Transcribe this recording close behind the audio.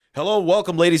Hello,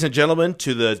 welcome, ladies and gentlemen,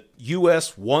 to the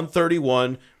US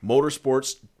 131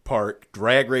 Motorsports Park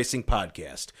Drag Racing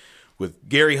Podcast. With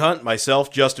Gary Hunt, myself,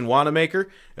 Justin Wanamaker,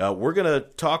 we're going to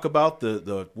talk about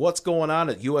the what's going on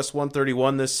at US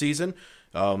 131 this season.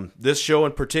 This show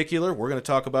in particular, we're going to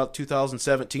talk about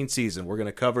 2017 season. We're going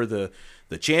to cover the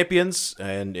champions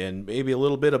and maybe a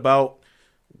little bit about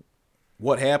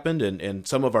what happened and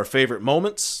some of our favorite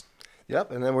moments.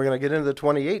 Yep, and then we're going to get into the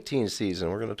 2018 season.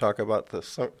 We're going to talk about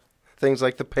things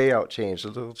like the payout change, the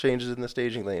little changes in the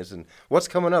staging lanes, and what's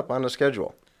coming up on the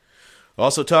schedule.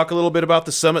 Also talk a little bit about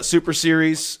the Summit Super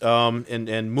Series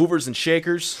and movers and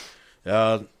shakers.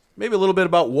 Maybe a little bit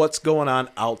about what's going on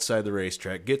outside the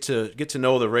racetrack. Get to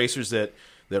know the racers that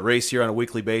race here on a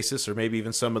weekly basis, or maybe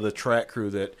even some of the track crew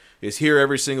that is here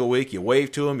every single week. You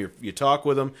wave to them, you talk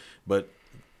with them, but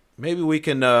maybe we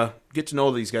can get to know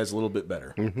these guys a little bit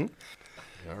better. Mm-hmm.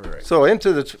 All right. So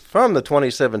from the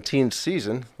 2017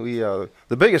 season, the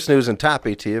biggest news in Top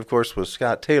AT, of course, was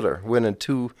Scott Taylor winning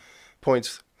 2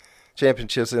 points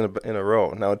championships in a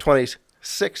row. Now in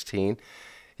 2016,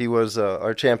 he was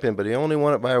our champion, but he only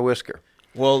won it by a whisker.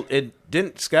 Well,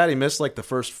 didn't Scotty miss like the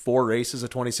first 4 races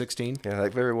of 2016? Yeah,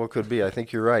 that very well could be. I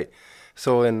think you're right.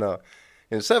 So in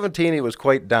 17, he was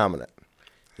quite dominant.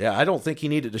 Yeah, I don't think he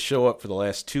needed to show up for the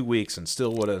last 2 weeks and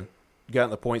still would have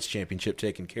gotten the points championship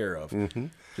taken care of. Mm-hmm.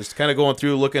 Just kind of going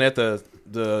through, looking at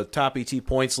the Top ET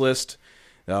points list.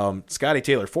 Scotty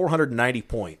Taylor, 490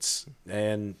 points.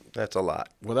 And that's a lot.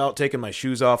 Without taking my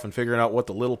shoes off and figuring out what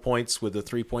the little points with the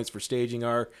 3 points for staging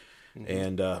are.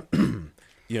 Mm-hmm. And,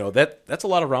 that's a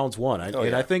lot of rounds won.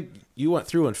 I think you went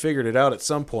through and figured it out at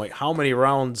some point how many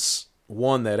rounds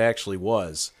won that actually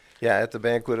was. Yeah, at the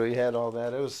banquet we had all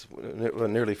that. It was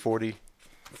nearly 40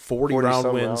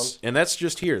 round wins, rounds. And that's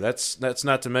just here. That's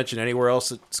not to mention anywhere else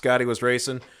that Scotty was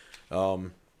racing.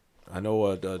 I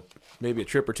know maybe a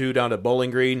trip or two down to Bowling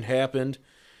Green happened,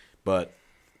 but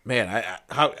man,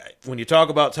 when you talk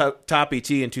about Top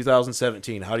ET in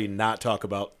 2017, how do you not talk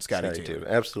about Scotty Taylor?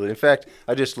 Absolutely. In fact,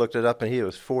 I just looked it up, and he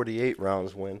was 48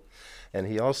 rounds win, and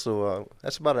he also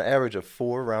that's about an average of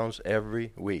 4 rounds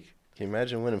every week. Can you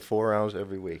imagine winning 4 rounds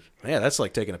every week? Yeah, that's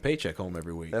like taking a paycheck home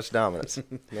every week. That's dominance.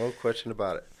 No question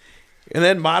about it. And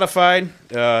then modified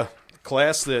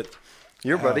class that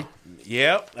your buddy.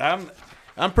 Yeah,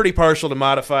 I'm pretty partial to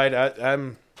modified.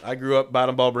 I grew up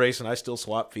bottom bulb racing. I still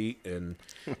swap feet, and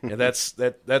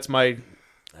that's my,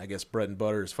 I guess, bread and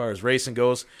butter as far as racing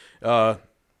goes. My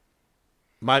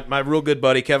real good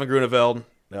buddy Kevin Grunewald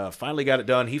finally got it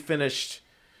done. He finished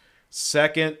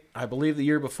second, I believe, the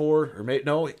year before,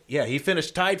 he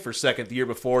finished tied for second the year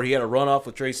before. He had a runoff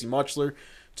with Tracy Muchler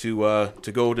to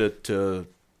go to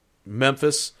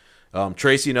Memphis.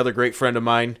 Tracy, another great friend of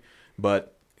mine,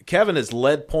 but Kevin has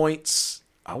led points,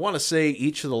 I want to say,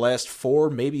 each of the last 4,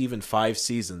 maybe even 5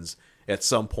 seasons at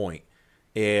some point.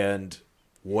 And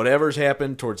whatever's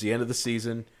happened towards the end of the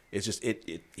season, it's just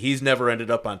he's never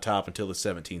ended up on top until the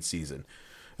 17th season.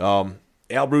 Al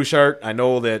Bruchart, I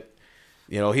know that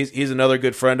he's another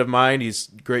good friend of mine. He's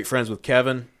great friends with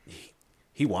Kevin.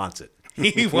 He wants it.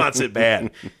 He wants it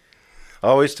bad.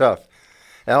 Always tough.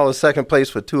 Al was second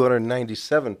place with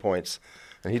 297 points,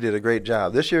 and he did a great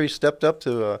job. This year he stepped up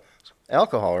to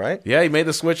alcohol, right? Yeah, he made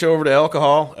the switch over to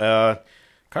alcohol. Car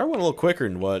went a little quicker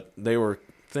than what they were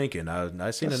thinking. I seen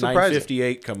That's a surprising.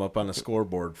 958 come up on the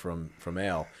scoreboard from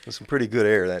Al. It was some pretty good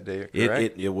air that day,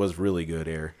 correct? It was really good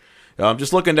air.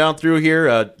 Just looking down through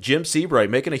here, Jim Seabright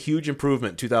making a huge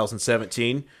improvement in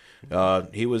 2017.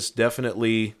 He was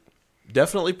definitely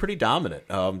pretty dominant.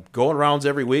 Going rounds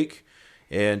every week,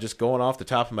 and just going off the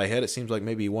top of my head, it seems like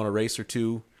maybe he won a race or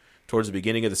two towards the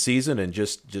beginning of the season and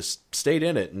just stayed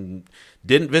in it and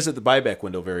didn't visit the buyback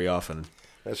window very often.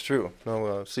 That's true.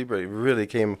 No, Seabright really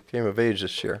came of age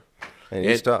this year, and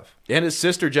he's tough. And his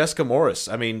sister Jessica Morris.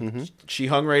 I mean, she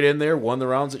hung right in there, won the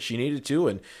rounds that she needed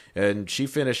to, and she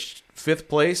finished 5th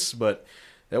place. But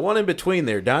that one in between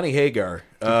there, Donnie Hagar,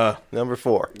 number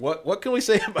 4. What can we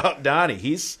say about Donnie?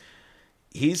 He's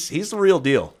the real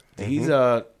deal. He's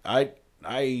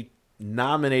I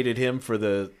nominated him for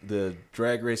the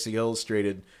Drag Racing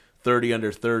Illustrated 30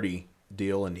 under 30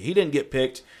 deal, and he didn't get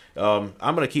picked. I'm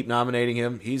going to keep nominating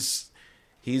him. He's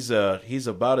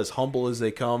about as humble as they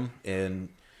come, and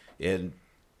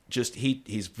just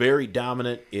he's very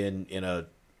dominant in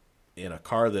a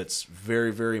car that's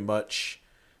very, very much.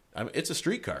 I mean, it's a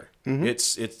street car. Mm-hmm.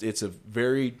 It's a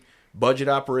very budget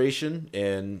operation,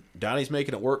 and Donnie's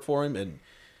making it work for him, and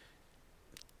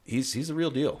he's the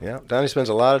real deal. Yeah, Donnie spends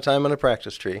a lot of time on the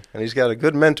practice tree, and he's got a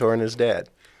good mentor in his dad,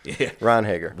 Ron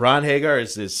Hagar. Ron Hagar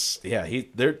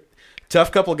they're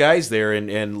tough couple guys there,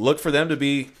 and look for them to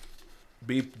be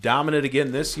be dominant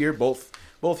again this year, both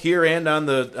here and on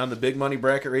the big money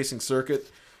bracket racing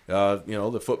circuit.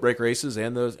 The foot brake races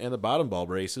and the bottom bulb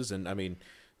races. And I mean,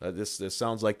 this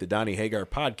sounds like the Donnie Hagar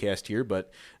podcast here,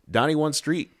 but Donnie won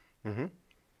street. Mm-hmm.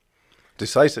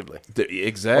 Decisively.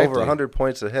 Exactly. Over 100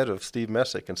 points ahead of Steve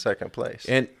Messick in second place.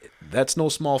 And that's no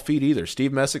small feat either.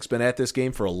 Steve Messick's been at this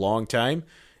game for a long time.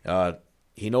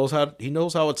 He knows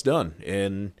how it's done,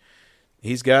 and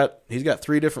he's got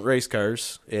 3 different race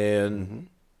cars, and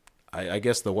I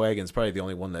guess the wagon's probably the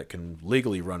only one that can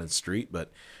legally run in street,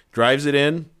 but drives it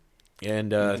in,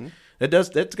 and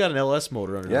that's got an LS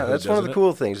motor under it. Yeah, that's one of the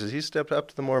cool things is he stepped up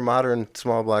to the more modern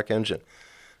small block engine.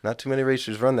 Not too many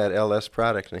racers run that LS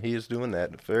product, and he is doing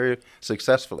that very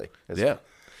successfully. Yeah.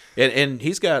 And I think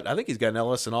he's got an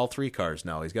LS in all 3 cars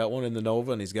now. He's got one in the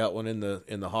Nova, and he's got one in the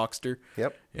Hawkster.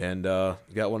 Yep. And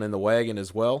got one in the wagon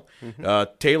as well.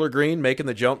 Taylor Green making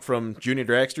the jump from junior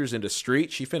dragsters into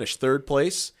street. She finished 3rd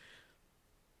place.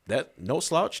 That no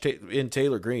slouch in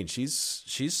Taylor Green.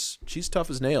 She's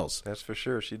tough as nails. That's for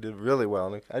sure. She did really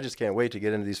well. I just can't wait to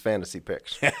get into these fantasy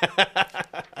picks. How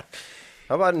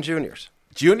about in juniors?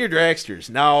 Junior dragsters.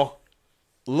 Now,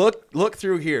 look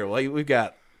through here. Well, we've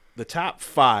got the top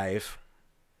 5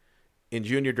 in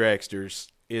junior dragsters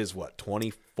is what,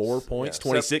 24 points,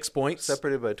 26 points?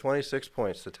 Separated by 26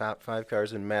 points, the top 5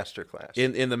 cars in master class.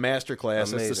 In the master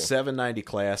class, Amazing. That's the 790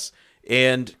 class.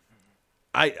 And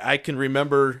I can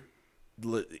remember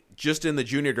just in the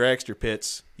junior dragster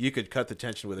pits, you could cut the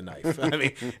tension with a knife. I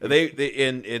mean,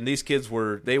 and these kids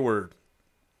were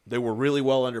really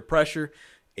well under pressure,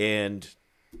 and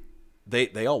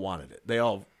they all wanted it. They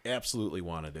all absolutely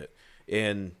wanted it.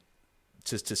 And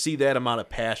to see that amount of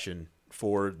passion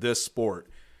for this sport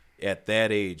at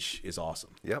that age is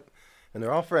awesome. Yep. And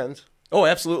they're all friends. Oh,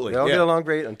 absolutely. They all get along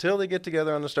great until they get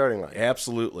together on the starting line.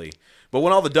 Absolutely. But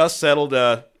when all the dust settled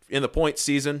in the point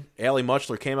season, Allie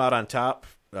Muchler came out on top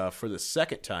for the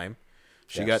 2nd time.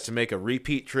 She got to make a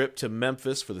repeat trip to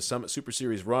Memphis for the Summit Super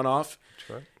Series runoff. That's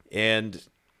right. And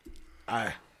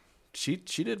she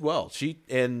did well. She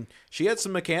had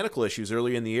some mechanical issues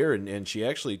early in the year, and she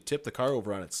actually tipped the car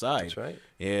over on its side. That's right.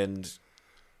 And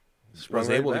was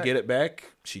able to get it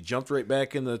back. She jumped right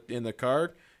back in the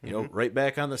car, right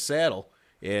back on the saddle,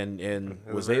 and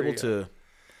was able to.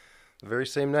 The very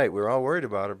same night, we were all worried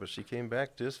about her, but she came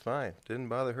back just fine. Didn't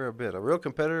bother her a bit. A real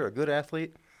competitor, a good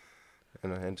athlete,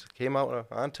 and came out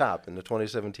on top in the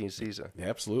 2017 season.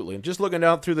 Absolutely. And just looking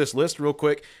down through this list real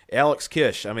quick, Alex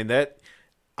Kish. I mean, that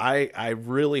I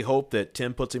really hope that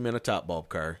Tim puts him in a top bulb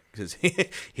car, because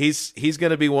he's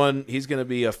going to be one. He's going to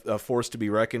be a force to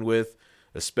be reckoned with,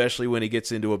 especially when he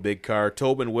gets into a big car.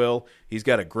 Tobin Will. He's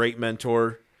got a great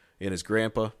mentor in his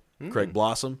grandpa, Craig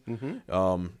Blossom.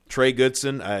 Mm-hmm. Trey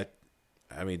Goodson.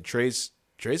 I mean, Trey's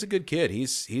a good kid.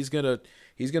 He's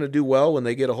gonna do well when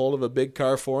they get a hold of a big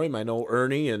car for him. I know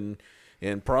Ernie and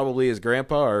probably his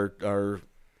grandpa are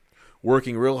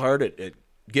working real hard at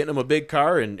getting him a big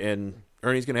car, and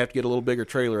Ernie's gonna have to get a little bigger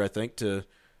trailer, I think, to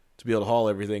be able to haul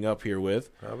everything up here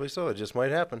with. Probably so. It just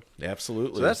might happen.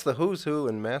 Absolutely. So that's the who's who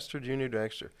in Master Junior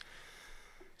Dragster.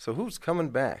 So who's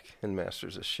coming back in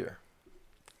Masters this year?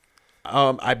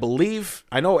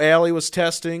 I know Allie was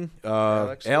testing.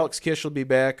 Alex Kish will be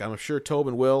back. I'm sure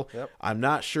Tobin will. Yep. I'm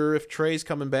not sure if Trey's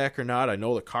coming back or not. I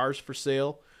know the car's for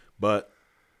sale, but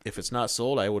if it's not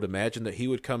sold, I would imagine that he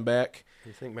would come back.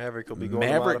 You think Maverick will be going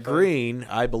Maverick Green,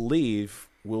 I believe,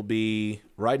 will be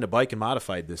riding a bike and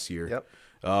modified this year.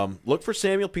 Yep. Look for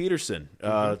Samuel Peterson.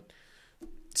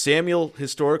 Samuel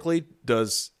historically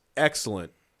does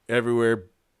excellent everywhere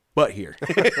but here.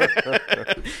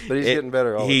 But he's getting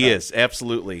better all the time. He is,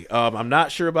 absolutely. I'm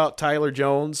not sure about Tyler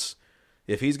Jones,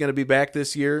 if he's going to be back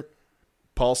this year.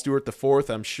 Paul Stewart IV,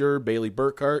 I'm sure. Bailey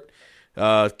Burkhart.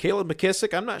 Caleb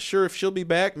McKissick, I'm not sure if she'll be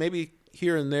back. Maybe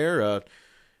here and there.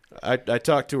 I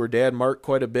talked to her dad, Mark,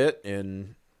 quite a bit,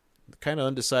 and kind of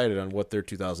undecided on what their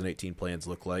 2018 plans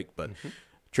look like. But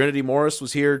Trinity Morris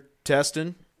was here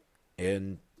testing,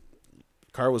 and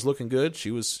car was looking good.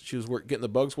 She was getting the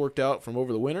bugs worked out from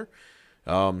over the winter.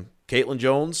 Caitlin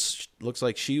Jones looks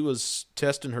like she was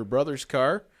testing her brother's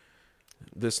car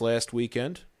this last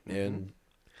weekend, and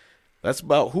that's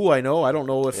about who I know. I don't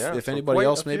know if anybody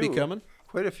else may be coming.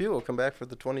 Quite a few will come back for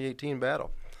the 2018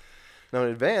 battle. Now in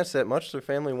advance, that Muchler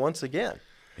family once again.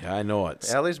 Yeah, I know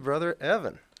it. Allie's brother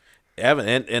Evan,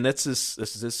 and this is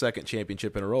his 2nd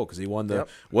championship in a row, because he won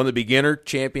the beginner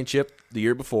championship the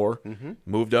year before,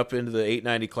 moved up into the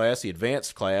 890 class, the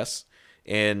advanced class,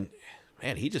 and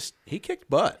man, he kicked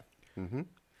butt.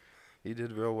 He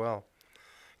did real well.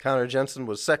 Connor Jensen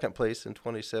was 2nd place in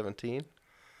 2017.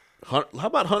 How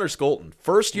about Hunter Skolton?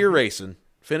 First year racing,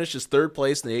 finishes third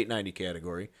place in the 890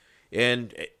 category,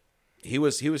 and he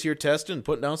was here testing and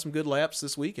putting down some good laps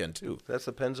this weekend too. That's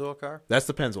the Pennzoil car? That's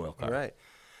the Pennzoil car. All right.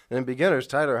 And in beginners,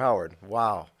 Tyler Howard.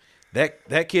 Wow.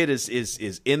 That kid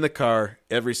is in the car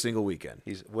every single weekend.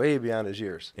 He's way beyond his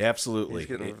years. Absolutely.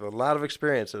 He's getting a lot of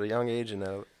experience at a young age in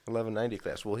the 1190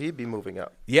 class. Will he be moving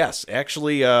up? Yes,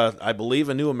 actually, I believe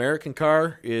a new American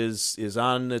car is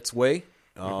on its way.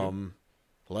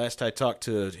 Last I talked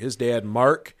to his dad,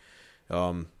 Mark,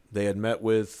 they had met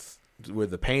with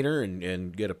the painter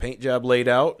and get a paint job laid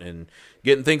out and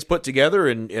getting things put together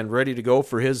and ready to go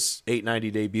for his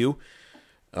 890 debut.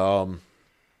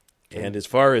 And as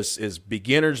far as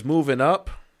beginners moving up,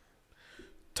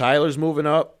 Tyler's moving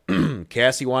up.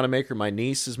 Cassie Wanamaker, my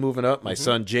niece, is moving up. My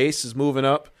son Jace is moving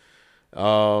up.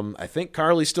 I think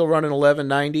Carly's still running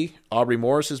 1190. Aubrey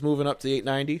Morris is moving up to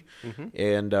 890.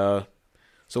 And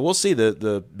so we'll see.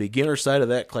 The beginner side of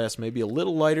that class may be a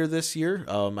little lighter this year.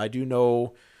 I do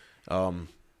know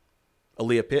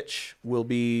Aaliyah Pitch will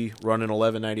be running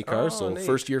 1190 cars, so neat.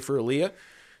 first year for Aaliyah.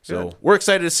 So Good. we're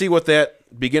excited to see what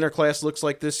that beginner class looks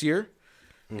like this year.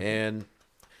 And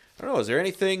I don't know, is there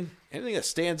anything that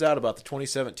stands out about the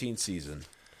 2017 season?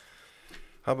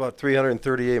 How about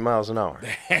 338 miles an hour?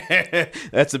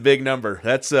 That's a big number.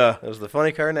 That's It was the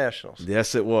Funny Car Nationals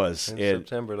yes, it was. in And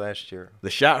September last year. the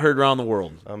shot heard around the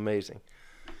world. Amazing.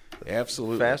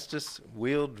 Absolutely. Fastest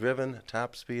wheel-driven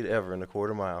top speed ever in a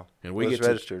quarter mile. And we was get to-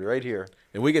 registered right here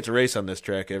And we get to race on this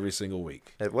track every single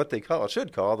week. at what they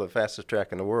should call the fastest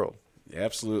track in the world.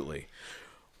 Absolutely.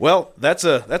 Well, that's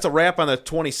a wrap on the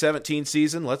 2017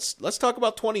 season. Let's talk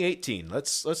about 2018.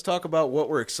 Let's talk about what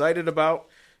we're excited about.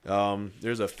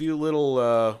 There's a few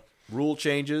little rule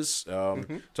changes.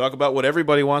 Talk about what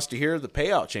everybody wants to hear. The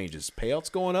payout changes.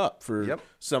 Payouts going up for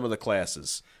some of the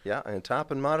classes. Yeah, and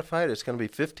top and modified, it's going to be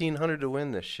 $1,500 to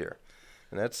win this year,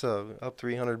 and that's up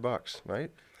 $300, right?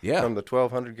 Yeah. From the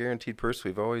 $1,200 guaranteed purse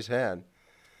we've always had.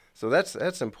 So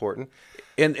that's important.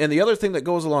 And the other thing that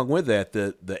goes along with that,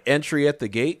 the entry at the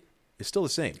gate is still the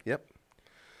same. Yep.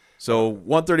 So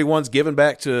 131's given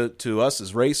back to us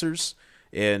as racers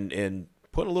and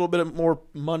putting a little bit more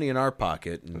money in our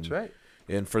pocket. And, That's right.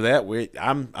 And for that,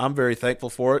 I'm very thankful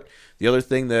for it. The other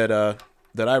thing that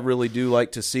I really do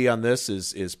like to see on this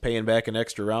is paying back an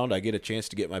extra round. I get a chance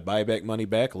to get my buyback money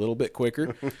back a little bit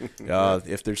quicker.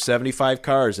 If there's 75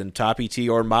 cars in top ET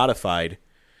or modified,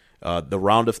 the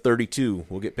round of 32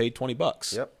 will get paid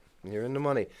 $20. Yep. You're in the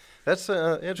money. That's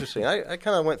interesting. I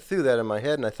kind of went through that in my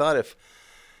head, and I thought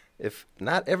if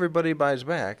not everybody buys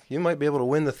back, you might be able to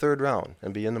win the third round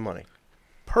and be in the money.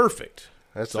 Perfect.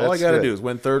 That's all I got to do is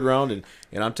win third round,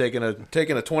 and I'm taking a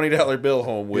 $20 bill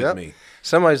home with me.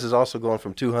 Semis is also going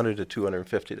from $200 to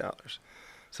 $250.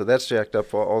 So that's jacked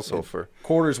up also for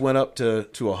quarters went up to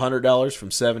 $100 from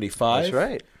 $75. That's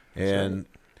right. And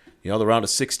the round of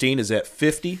 16 is at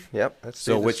 $50. Yep. That's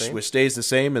so which stays the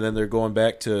same, and then they're going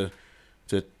back to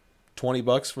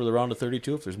 $20 for the round of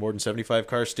 32 if there's more than 75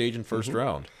 cars staged in first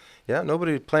round. Yeah,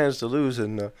 nobody plans to lose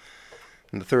in the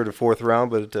third or fourth round,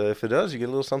 but if it does, you get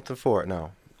a little something for it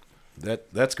now.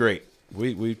 That's great.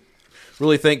 We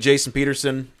really thank Jason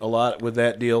Peterson a lot with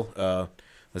that deal.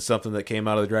 That's something that came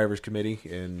out of the drivers' committee,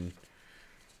 and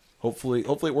hopefully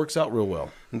it works out real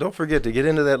well. And don't forget to get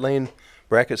into that lane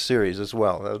bracket series as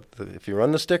well. If you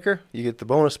run the sticker, you get the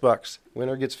bonus bucks.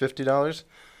 Winner gets $50.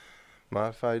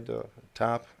 Modified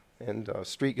top and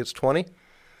street gets $20.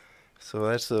 So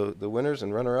that's the winners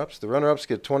and runner-ups. The runner-ups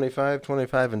get $25,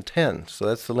 $25, and $10. So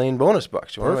that's the lane bonus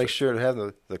bucks. You want to make sure to have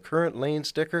the current lane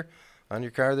sticker on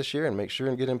your car this year and make sure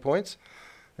and get in points.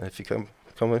 And if you come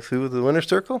through the winner's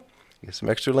circle, you get some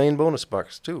extra lane bonus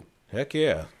bucks too. Heck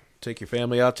yeah. Take your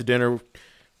family out to dinner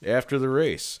after the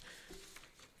race.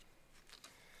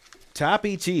 Top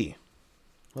ET.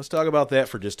 Let's talk about that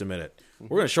for just a minute.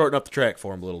 We're going to shorten up the track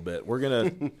for him a little bit. We're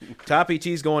going to Top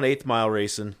ET's going 8th mile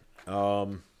racing.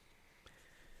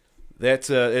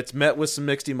 It's met with some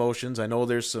mixed emotions. I know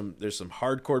there's some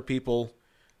hardcore people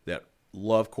that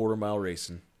love quarter mile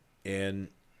racing, and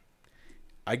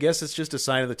I guess it's just a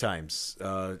sign of the times.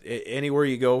 Anywhere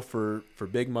you go for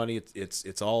big money,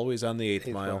 it's always on the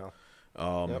 8th mile.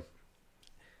 Yep.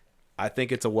 I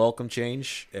think it's a welcome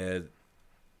change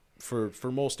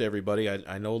for most everybody.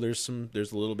 I know there's a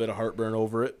little bit of heartburn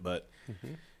over it, but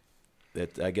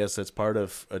I guess that's part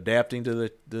of adapting to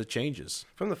the changes.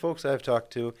 From the folks I've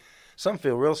talked to, some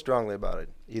feel real strongly about it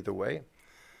either way.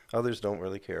 Others don't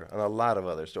really care, and a lot of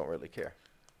others don't really care.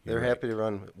 They're happy to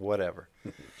run whatever.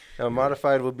 Now,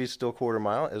 modified will be still quarter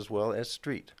mile as well as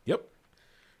street. Yep.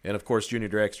 And, of course, junior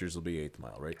dragsters will be 8th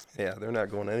mile, right? Yeah, they're not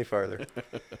going any farther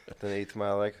than 8th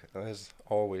mile, like as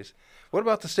always. What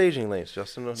about the staging lanes,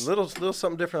 Justin? A little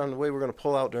something different on the way we're going to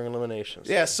pull out during eliminations.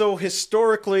 Yeah, so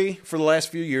historically, for the last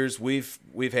few years, we've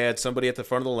had somebody at the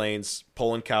front of the lanes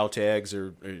pulling cow tags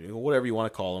or whatever you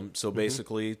want to call them. So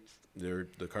basically,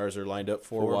 the cars are lined up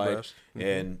four wide, abreast.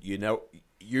 and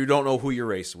you don't know who you're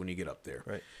racing when you get up there.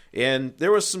 Right. And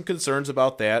there was some concerns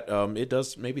about that. It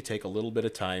does maybe take a little bit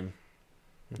of time.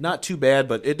 Not too bad,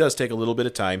 but it does take a little bit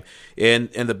of time. And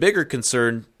the bigger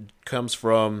concern comes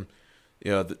from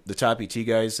the top ET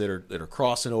guys that are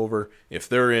crossing over. If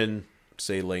they're in,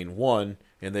 say, lane 1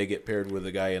 and they get paired with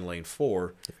a guy in lane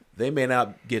 4, they may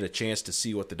not get a chance to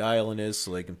see what the dial-in is,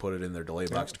 so they can put it in their delay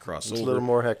box to cross over. It's a little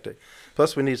more hectic.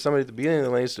 Plus, we need somebody at the beginning of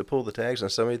the lanes to pull the tags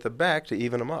and somebody at the back to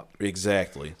even them up.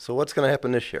 Exactly. So what's going to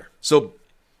happen this year? So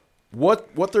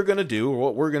what they're going to do, or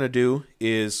what we're going to do,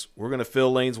 is we're going to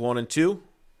fill lanes 1 and 2,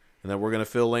 and then we're going to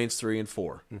fill lanes 3 and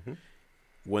 4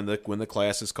 when the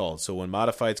class is called. So when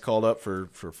modified's called up for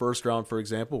first round, for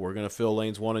example, we're going to fill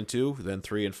lanes 1 and 2, then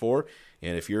 3 and 4.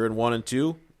 And if you're in 1 and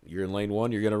 2, you're in lane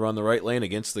 1, you're going to run the right lane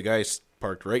against the guy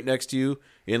parked right next to you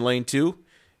in lane 2.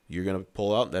 You're going to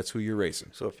pull out. That's who you're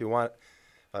racing. So if you want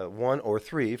 1 or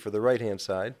 3 for the right-hand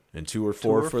side. And 2 or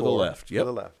 4 for the left. Yep. For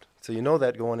the left. So you know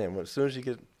that going in. As soon as you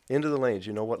get into the lanes,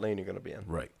 you know what lane you're going to be in.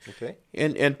 Right. Okay.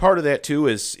 And part of that, too,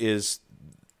 is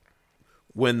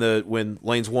when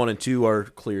lanes 1 and 2 are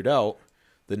cleared out,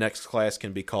 the next class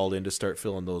can be called in to start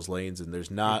filling those lanes, and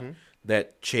there's not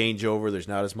that changeover. There's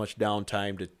not as much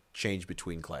downtime to change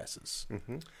between classes.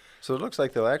 So it looks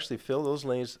like they'll actually fill those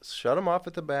lanes, shut them off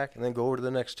at the back, and then go over to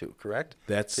the next 2, correct?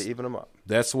 To even them up.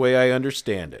 That's the way I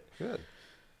understand it.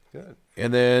 Good.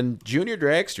 And then junior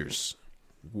dragsters.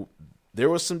 There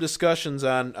was some discussions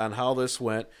on how this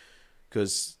went,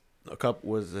 because a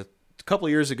couple of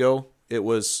years ago there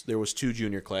was 2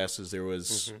 junior classes. There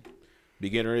was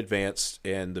beginner, advanced,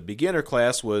 and the beginner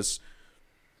class was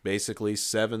basically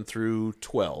 7 through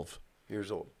 12 years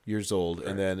old, right.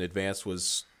 And then advanced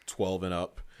was 12 and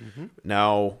up.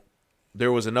 Now,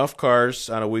 there was enough cars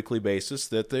on a weekly basis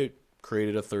that they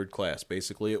created a third class.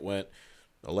 Basically, it went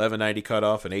 1190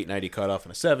 cutoff, an 890 cutoff,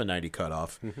 and a 790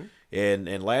 cutoff.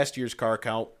 And last year's car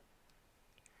count,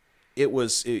 we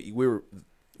were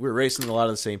racing a lot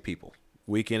of the same people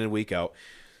week in and week out.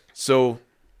 So,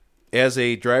 as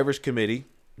a driver's committee,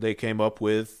 they came up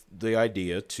with the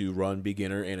idea to run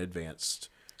beginner and advanced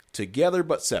together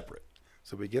but separate.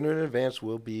 So beginner and advanced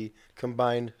will be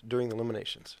combined during the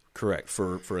eliminations. Correct.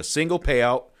 For a single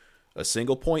payout, a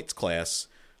single points class.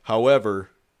 However,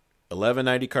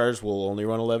 1190 cars will only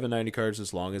run 1190 cars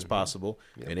as long as possible,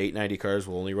 and 890 cars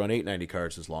will only run 890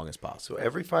 cars as long as possible. So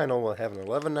every final will have an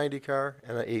 1190 car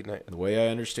and an 890. The way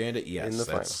I understand it, yes. In the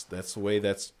final. That's the way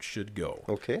that should go.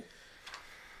 Okay.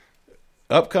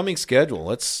 Upcoming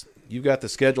schedule. You've got the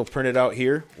schedule printed out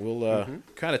here. We'll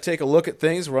kind of take a look at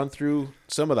things, run through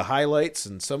some of the highlights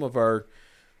and some of our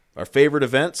favorite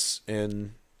events,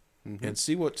 and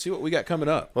see what we got coming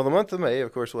up. Well, the month of May,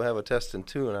 of course, we'll have a test and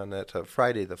tune on that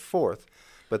Friday the 4th.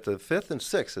 But the 5th and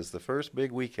 6th is the first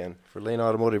big weekend for Lane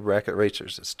Automotive Bracket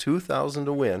Racers. It's $2,000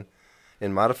 to win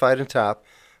in modified and top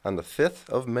on the 5th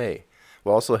of May.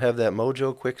 We'll also have that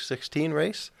Mojo Quick 16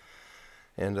 race,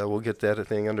 and we'll get that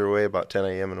thing underway about 10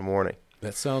 a.m. in the morning.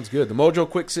 That sounds good. The Mojo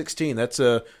Quick 16, it's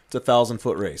a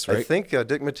 1,000-foot race, right? I think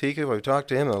Dick Matika, we talked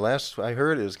to him, the last I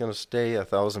heard is going to stay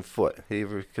 1,000 foot. He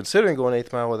was considering going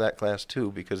 8th mile with that class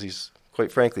too, because he's,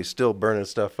 quite frankly, still burning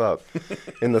stuff up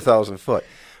in the 1,000 foot.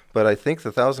 But I think the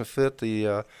 1,000 foot,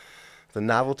 the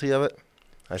novelty of it,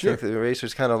 I think the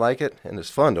racers kind of like it, and it's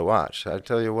fun to watch. I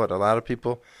tell you what, a lot of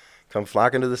people come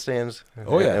flocking to the stands and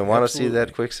want to see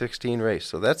that Quick 16 race.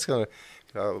 So that's going to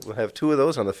we'll have 2 of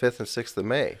those on the 5th and 6th of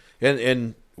May.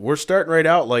 And we're starting right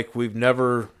out like we've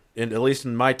never, at least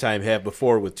in my time, had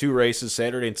before, with 2 races,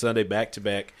 Saturday and Sunday,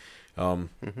 back-to-back.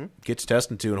 Get to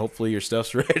testing to, and hopefully your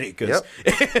stuff's ready, because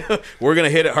we're going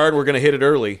to hit it hard. We're going to hit it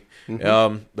early.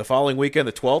 The following weekend,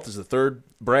 the 12th, is the 3rd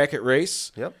bracket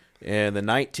race. And the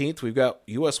 19th, we've got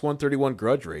US 131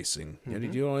 grudge racing.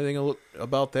 Did you know anything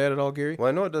about that at all, Gary? Well,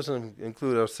 I know it doesn't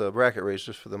include us bracket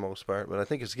racers for the most part, but I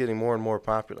think it's getting more and more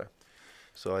popular.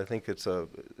 So I think is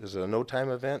it a no-time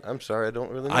event? I'm sorry, I don't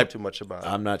really know too much about it.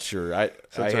 I'm not sure.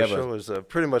 Since our show is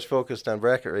pretty much focused on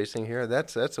bracket racing here,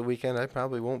 that's a weekend I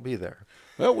probably won't be there.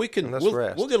 Well, we'll get a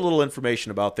little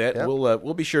information about that. Yep.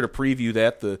 We'll be sure to preview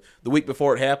that the week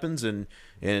before it happens, and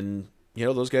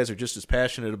those guys are just as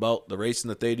passionate about the racing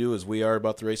that they do as we are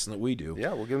about the racing that we do.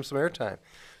 Yeah, we'll give them some airtime.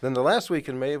 Then the last week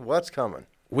in May, what's coming?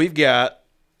 We've got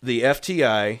the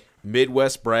FTI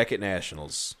Midwest Bracket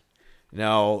Nationals.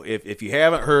 Now, if you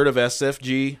haven't heard of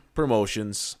SFG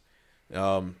Promotions,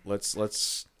 let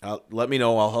me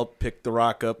know. I'll help pick the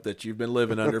rock up that you've been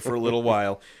living under for a little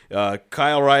while.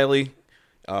 Kyle Riley,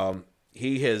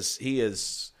 he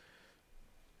has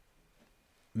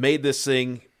made this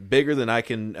thing bigger than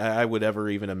I would ever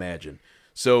even imagine.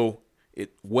 So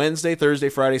Wednesday, Thursday,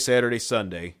 Friday, Saturday,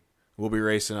 Sunday, we'll be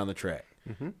racing on the track,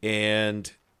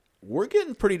 and we're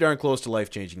getting pretty darn close to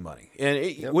life-changing money,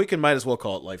 and we might as well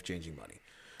call it life-changing money.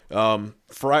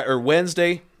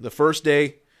 Wednesday, the first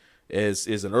day,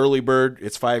 is an early bird.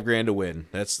 It's $5,000 to win.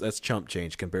 That's chump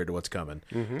change compared to what's coming.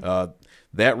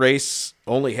 That race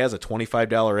only has a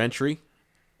 $25 entry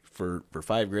for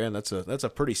 $5,000. That's a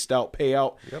pretty stout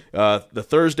payout. The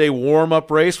Thursday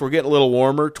warm-up race, we're getting a little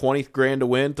warmer. $20,000 to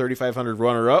win, $3,500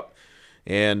 runner-up,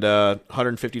 and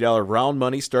 $150 round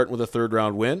money starting with a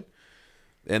third-round win.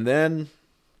 And then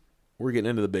we're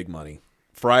getting into the big money.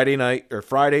 Friday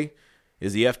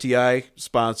is the FTI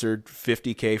sponsored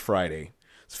 $50K Friday.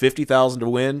 It's $50,000 to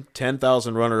win,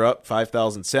 $10,000 runner up,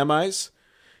 $5,000 semis,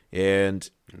 and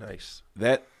nice.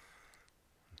 Then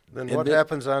what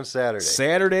happens on Saturday?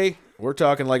 Saturday, we're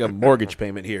talking like a mortgage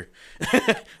payment here.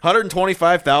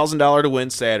 $125,000 to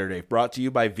win Saturday. Brought to you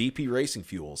by VP Racing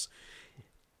Fuels.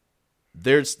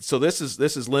 This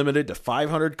is limited to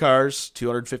 500 cars,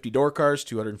 250 door cars,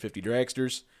 250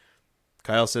 dragsters.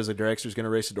 Kyle says a dragster's going to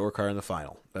race a door car in the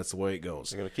final. That's the way it goes.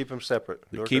 They're going to keep them separate.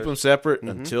 Keep them separate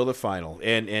until the final,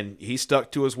 and he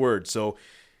stuck to his word. So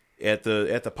at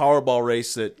the Powerball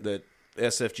race that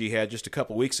SFG had just a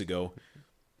couple weeks ago,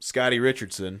 Scotty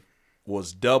Richardson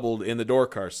was doubled in the door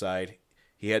car side.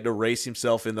 He had to race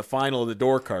himself in the final of the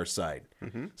door car side.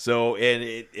 So, and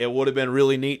it would have been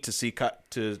really neat to see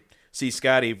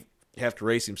Scotty have to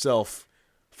race himself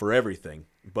for everything,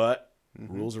 but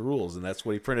rules are rules, and that's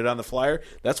what he printed on the flyer.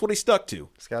 That's what he stuck to.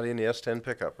 Scotty in the S10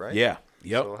 pickup, right? Yeah.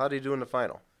 Yep. So how did he do in the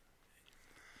final?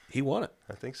 He won it.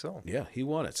 I think so. Yeah, he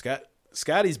won it.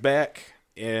 Scotty's back,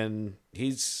 and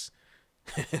he's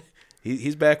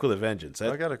he's back with a vengeance.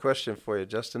 I got a question for you,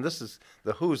 Justin. This is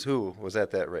the who's who was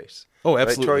at that race. Oh,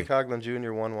 absolutely. Right? Troy Coughlin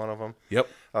Jr. won one of them. Yep.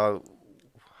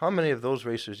 How many of those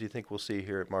racers do you think we'll see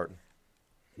here at Martin?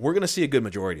 We're going to see a good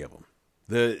majority of them.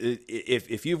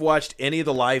 If you've watched any of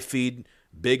the live feed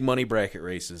big money bracket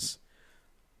races,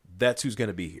 that's who's going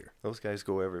to be here. Those guys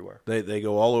go everywhere. They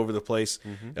go all over the place.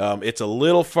 It's a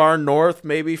little far north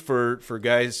maybe for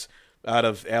guys out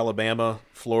of Alabama,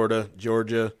 Florida,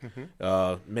 Georgia,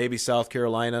 maybe South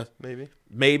Carolina.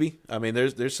 Maybe. I mean,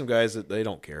 there's some guys that they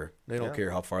don't care. They don't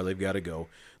care how far they've got to go.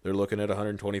 They're looking at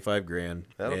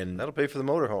 $125,000. That'll pay for the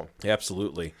motorhome.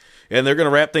 Absolutely. And they're going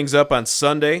to wrap things up on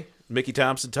Sunday. Mickey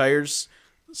Thompson Tires,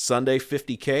 Sunday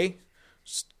 $50K,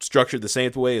 structured the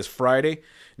same way as Friday.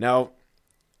 Now,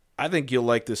 I think you'll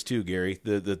like this too, Gary.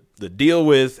 The deal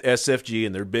with SFG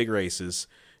and their big races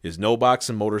is no box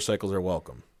and motorcycles are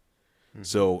welcome.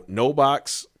 So no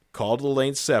box, call to the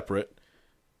lanes separate,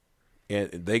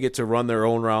 and they get to run their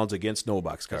own rounds against no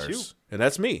box cars. That's you. And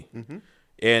that's me.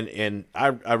 And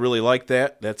I really like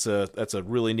that. That's a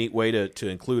really neat way to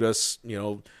include us,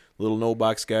 little no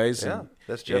box guys. Yeah,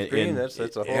 that's Jeff Green. That's a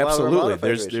whole absolutely. lot of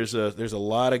There's a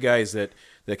lot of guys that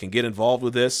can get involved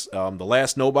with this. The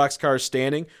last no box car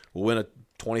standing will win a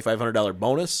 $2,500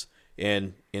 bonus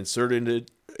and inserted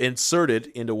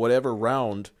into whatever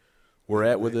round we're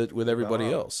at with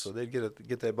everybody else. So they'd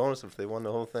get that bonus if they won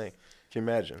the whole thing. Can you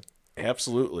imagine?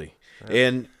 Absolutely.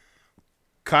 And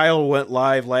Kyle went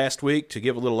live last week to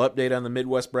give a little update on the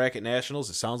Midwest Bracket Nationals.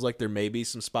 It sounds like there may be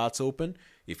some spots open.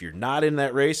 If you're not in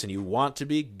that race and you want to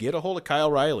be, get a hold of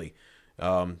Kyle Riley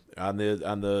on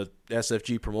the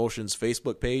SFG Promotions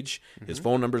Facebook page. His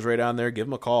phone number's right on there. Give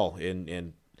him a call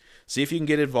and see if you can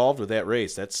get involved with that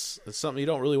race. That's something you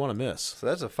don't really want to miss. So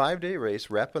that's a 5-day race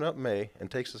wrapping up May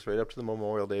and takes us right up to the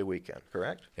Memorial Day weekend,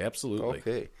 correct? Absolutely.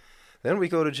 Okay. Then we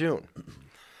go to June.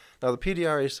 Now the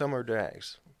PDRA Summer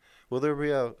Drags. Will there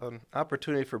be an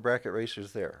opportunity for bracket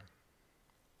racers there?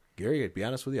 Gary, to be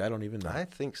honest with you, I don't even know. I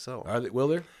think so. Will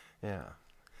there? Yeah.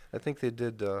 I think they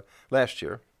did last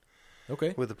year.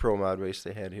 Okay. With the Pro Mod race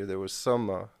they had here, there was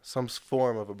some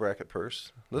form of a bracket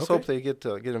purse. Let's hope they get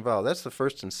involved. That's the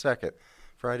first and second,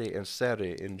 Friday and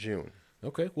Saturday in June.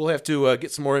 Okay. We'll have to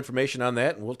get some more information on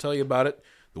that, and we'll tell you about it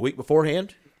the week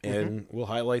beforehand, and we'll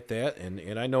highlight that.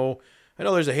 And I know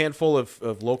there's a handful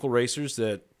of local racers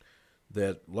that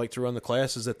like to run the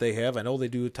classes that they have. I know they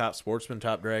do Top Sportsman,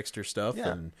 Top Dragster stuff,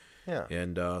 and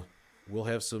we'll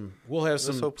have some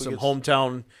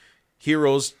hometown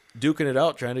heroes duking it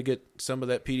out, trying to get some of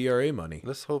that PDRA money.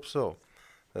 Let's hope so.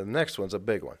 The next one's a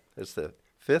big one. It's the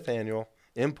 5th annual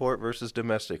import versus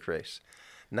domestic race.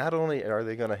 not only are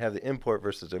they going to have the import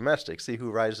versus domestic, see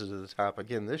who rises to the top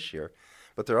again this year,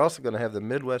 but they're also going to have the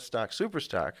Midwest Stock Super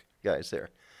Stock guys there.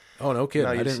 Oh, no kidding.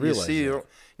 Now, I didn't realize that. You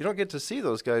don't get to see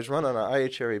those guys run on an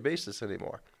IHRA basis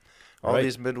anymore. All Right.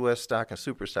 these Midwest Stock and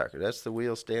Super Stocker, that's the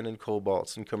wheel standing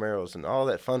Cobalts and Camaros and all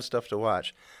that fun stuff to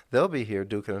watch. They'll be here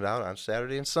duking it out on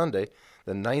Saturday and Sunday,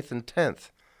 the 9th and 10th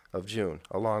of June,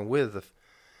 along with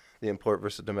the import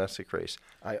versus domestic race.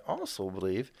 I also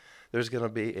believe there's going to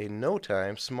be a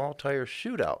no-time small tire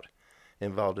shootout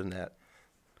involved in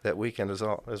that weekend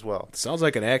as well. Sounds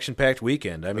like an action-packed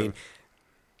weekend. I mean,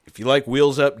 if you like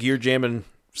wheels up, gear jamming,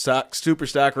 super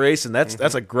stock racing, that's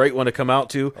a great one to come out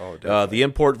to. Oh, definitely. The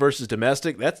import versus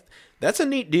domestic, that's a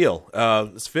neat deal.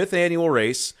 It's 5th annual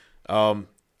race.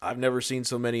 I've never seen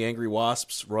so many Angry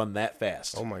Wasps run that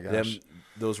fast. Oh, my gosh.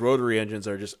 Those rotary engines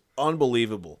are just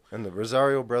unbelievable. And the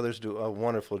Rosario brothers do a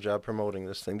wonderful job promoting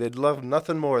this thing. They'd love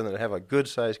nothing more than to have a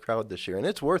good-sized crowd this year, and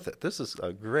it's worth it. This is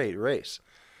a great race.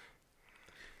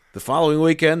 The following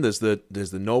weekend, there's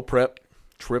the No Prep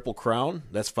Triple Crown.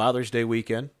 That's Father's Day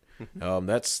weekend.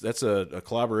 That's a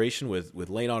collaboration with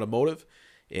Lane Automotive,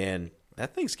 and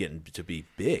that thing's getting to be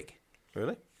big.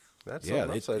 Really? That's Yeah,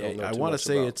 something else I don't know I too want to much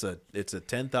say about. it's a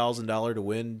 $10,000 to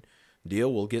win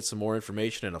deal. We'll get some more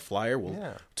information in a flyer. We'll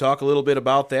Yeah. talk a little bit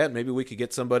about that. Maybe we could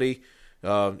get somebody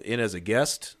in as a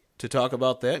guest to talk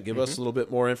about that. Give us a little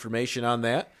bit more information on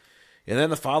that. And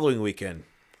then the following weekend,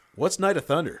 what's Night of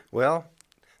Thunder? Well,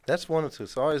 that's one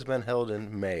that's always been held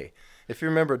in May. If you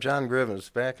remember, John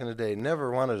Grivens back in the day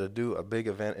never wanted to do a big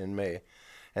event in May.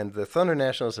 And the Thunder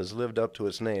Nationals has lived up to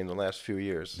its name the last few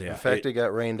years. Yeah, in fact, it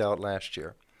got rained out last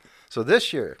year. So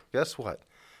this year, guess what?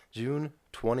 June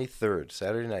 23rd,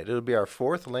 Saturday night. It'll be our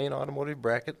 4th Lane Automotive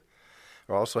bracket.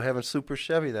 We're also having Super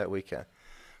Chevy that weekend.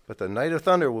 But the Night of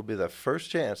Thunder will be the first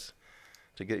chance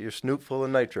to get your snoot full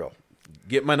of nitro.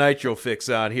 Get my nitro fix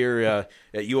on here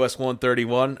at US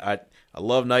 131. I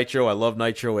love nitro. I love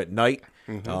nitro at night.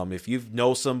 If you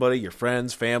know somebody, your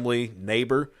friends, family,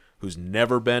 neighbor who's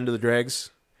never been to the drags,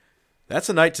 that's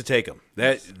a night to take them.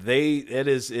 It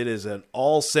is an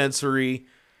all sensory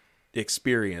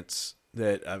experience.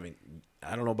 That, I mean,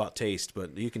 I don't know about taste,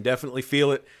 but you can definitely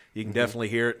feel it. You can definitely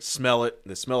hear it, smell it.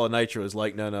 The smell of nitro is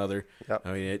like none other. Yep.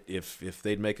 I mean, if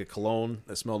they'd make a cologne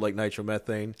that smelled like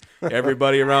nitromethane,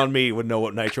 everybody around me would know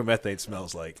what nitromethane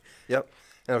smells like. Yep.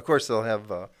 And, of course, they'll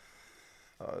have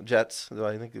jets.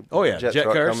 I think Jet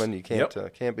truck cars. coming. You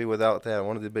can't be without that.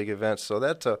 One of the big events. So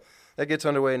that gets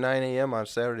underway at 9 a.m. on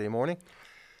Saturday morning.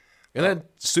 And then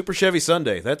Super Chevy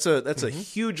Sunday. That's a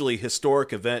hugely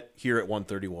historic event here at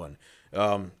 131.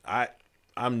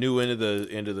 I'm new into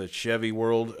the Chevy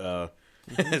world,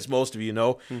 as most of you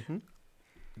know.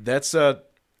 That's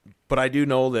but I do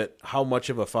know that how much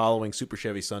of a following Super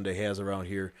Chevy Sunday has around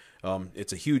here.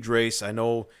 It's a huge race. I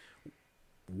know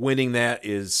winning that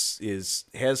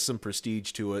has some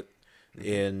prestige to it,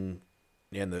 and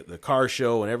the car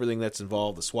show and everything that's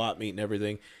involved, the swap meet and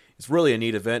everything. It's really a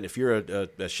neat event. If you're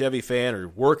a Chevy fan or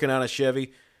working on a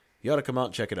Chevy, you ought to come out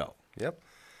and check it out. Yep.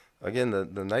 Again,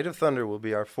 the Night of Thunder will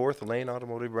be our 4th Lane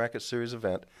Automotive Bracket Series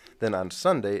event. Then on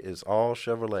Sunday is all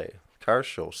Chevrolet, car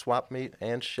show, swap meet,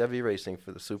 and Chevy racing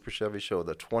for the Super Chevy Show,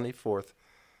 the 24th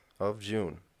of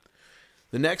June.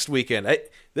 The next weekend,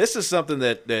 this is something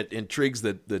that intrigues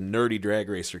the nerdy drag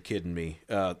racer kid in me.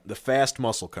 The fast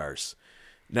muscle cars.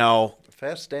 Now,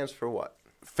 FAST stands for what?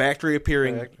 Factory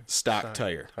appearing stock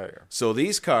tire. So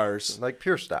these cars, like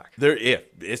pure stock. They're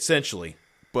essentially,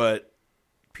 but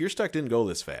pure stock didn't go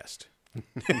this fast.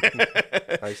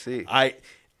 I see. I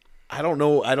don't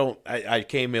know. I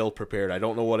came ill prepared. I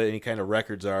don't know what any kind of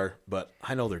records are, but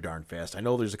I know they're darn fast. I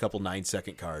know there's a couple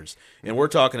 9-second cars, and we're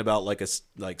talking about like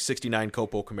 69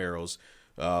 Copo Camaros,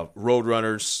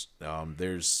 Roadrunners.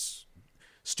 There's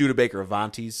Studebaker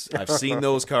Avantis. I've seen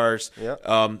those cars.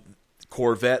 Yeah.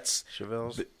 Corvettes,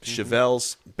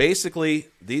 Chevelles. Basically,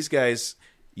 these guys,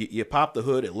 you pop the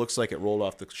hood, it looks like it rolled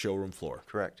off the showroom floor.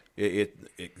 Correct. It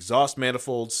exhaust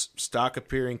manifolds, stock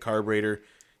appearing carburetor.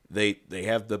 They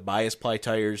have the bias ply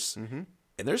tires, and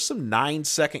there's some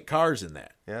 9-second cars in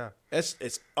that. Yeah.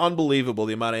 It's unbelievable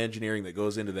the amount of engineering that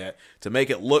goes into that to make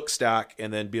it look stock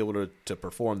and then be able to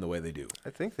perform the way they do. I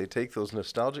think they take those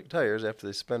nostalgic tires after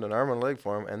they spend an arm and a leg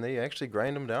for them, and they actually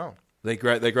grind them down. They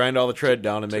grind all the tread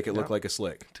down and make it look like a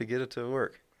slick. To get it to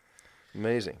work.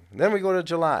 Amazing. Then we go to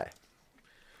July.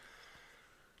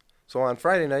 So on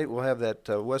Friday night, we'll have that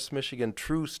West Michigan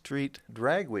True Street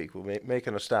Drag Week. We'll be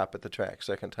making a stop at the track,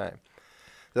 second time.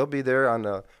 They'll be there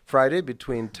on Friday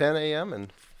between 10 a.m.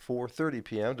 and 4:30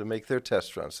 p.m. to make their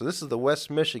test run. So this is the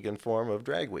West Michigan form of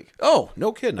Drag Week. Oh,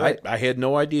 no kidding. Right. I had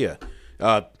no idea.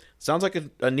 Sounds like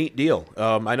a neat deal.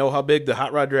 I know how big the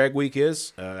Hot Rod Drag Week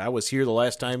is. I was here the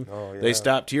last time they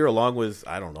stopped here, along with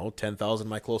 10,000 of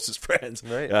my closest friends.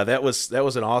 Right. That was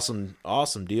an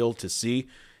awesome deal to see.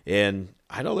 And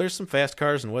I know there's some fast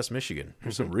cars in West Michigan.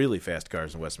 There's some really fast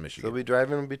cars in West Michigan. They'll be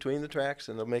driving between the tracks,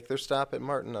 and they'll make their stop at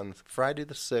Martin on Friday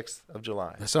the 6th of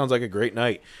July. That sounds like a great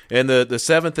night. And the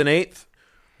 7th and 8th,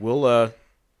 we'll have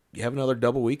another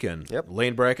double weekend. Yep.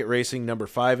 Lane Bracket Racing, number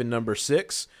 5 and number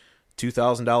 6.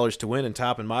 $2,000 to win in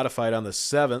top and modified on the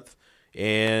 7th,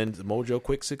 and the Mojo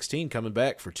Quick 16 coming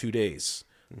back for 2 days.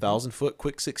 1,000-foot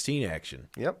Quick 16 action.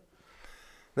 Yep.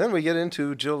 Then we get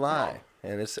into July,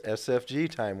 and it's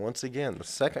SFG time once again, the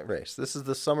second race. This is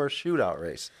the summer shootout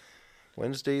race.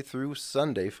 Wednesday through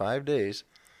Sunday, 5 days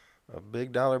of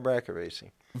big dollar bracket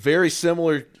racing. Very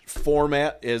similar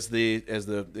format as the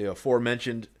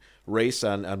aforementioned race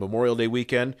on Memorial Day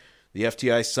weekend, the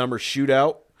FTI Summer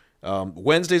Shootout.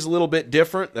 Wednesday's a little bit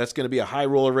different. That's going to be a high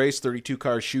roller race, 32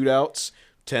 car shootouts,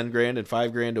 $10,000 and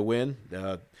 $5,000 to win.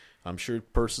 I'm sure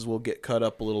purses will get cut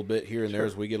up a little bit here and there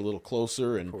as we get a little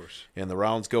closer and the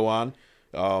rounds go on.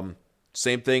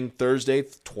 Same thing Thursday,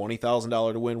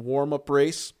 $20,000 to win warm up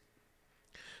race.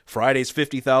 Friday's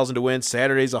 $50,000 to win.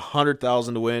 Saturday's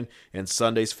 $100,000 to win, and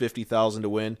Sunday's $50,000 to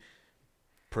win.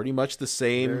 Pretty much the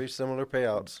same. Very similar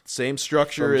payouts. Same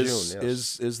structure From as June,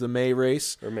 yes. is the May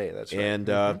race. Or May, that's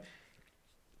right.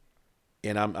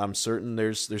 And I'm certain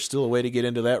there's still a way to get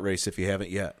into that race if you haven't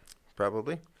yet.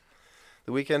 Probably.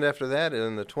 The weekend after that,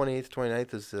 and the 28th,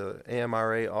 29th, is the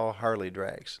AMRA All Harley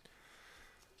Drags.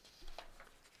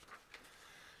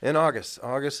 In August,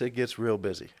 it gets real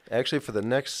busy. Actually, for the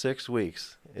next 6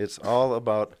 weeks, it's all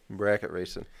about bracket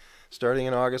racing. Starting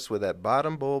in August with that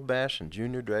Bottom Bowl Bash and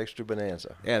Junior Dragster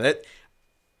Bonanza. Yeah,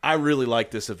 I really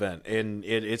like this event, and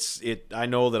I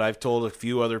know that I've told a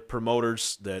few other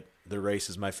promoters that the race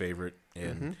is my favorite,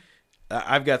 and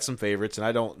I've got some favorites, and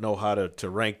I don't know how to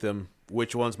rank them.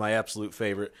 Which one's my absolute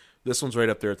favorite? This one's right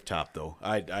up there at the top, though.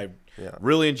 I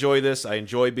really enjoy this. I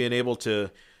enjoy being able to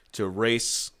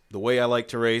race the way I like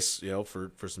to race,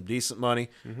 for some decent money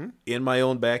in my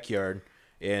own backyard.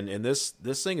 And this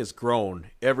thing has grown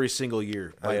every single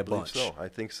year by a bunch. I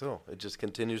think so. It just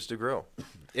continues to grow.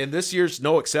 And this year's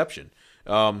no exception.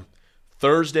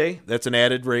 Thursday, that's an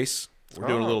added race. We're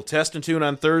doing a little test and tune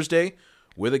on Thursday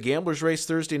with a gambler's race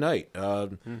Thursday night.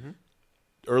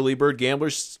 Early bird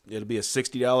gamblers, it'll be a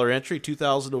 $60 entry,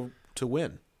 $2,000 to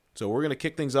win. So we're going to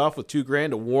kick things off with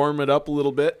 $2,000 to warm it up a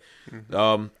little bit.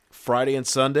 Friday and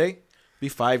Sunday,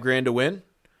 be $5,000 to win,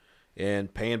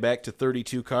 and paying back to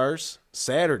 32 cars.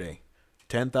 Saturday,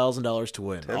 $10,000 to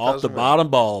win off the bottom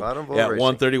ball at racing.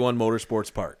 131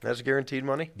 Motorsports Park. That's guaranteed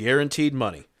money. Guaranteed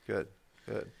money. Good.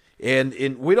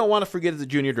 And we don't want to forget the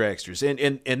Junior Dragsters.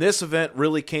 And this event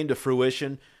really came to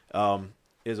fruition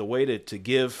as a way to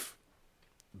give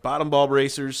bottom ball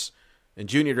racers and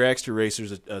Junior Dragster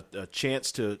racers a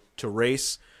chance to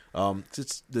race.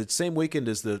 It's the same weekend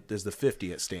as the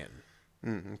 50 at Stanton.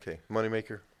 Okay,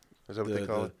 moneymaker. Is that what they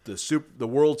call it? The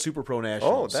World Super Pro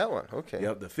Nationals. Oh, that one. Okay.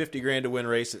 Yep, the $50,000 to win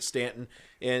race at Stanton,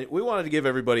 and we wanted to give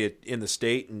everybody in the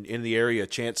state and in the area a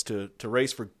chance to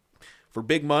race for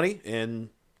big money, and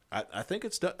I think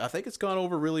it's done. I think it's gone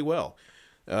over really well.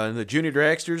 And the Junior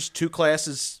Dragsters, 2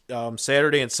 classes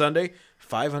Saturday and Sunday,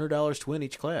 $500 to win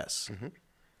each class,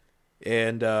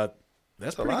 and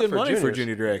that's pretty good money for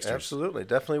Junior Dragsters. Absolutely,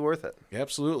 definitely worth it.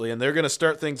 Absolutely, and they're going to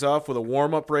start things off with a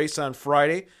warm-up race on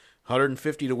Friday.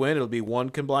 $150 to win. It'll be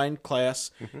one combined class,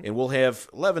 and we'll have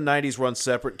 1190s run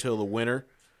separate until the winner,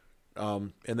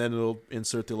 and then we'll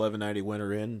insert the 1190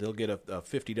 winner in. They'll get a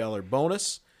 $50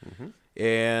 bonus.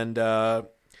 And the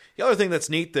other thing that's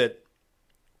neat that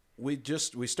we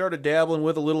started dabbling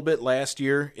with a little bit last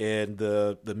year, and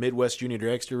the Midwest Junior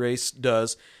Dragster race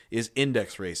does, is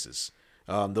index races.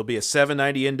 There'll be a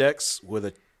 790 index with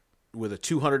a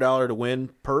 $200 to win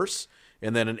purse,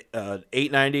 and then an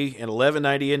 890 and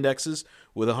 1190 indexes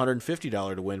with a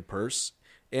 $150 to win purse,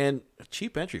 and a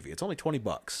cheap entry fee. It's only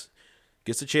 $20.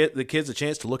 Gets the kids a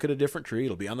chance to look at a different tree.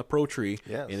 It'll be on the pro tree,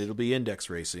 and it'll be index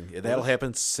racing. And that'll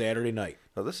happen Saturday night.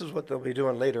 Now, this is what they'll be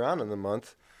doing later on in the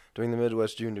month during the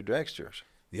Midwest Junior Dragsters.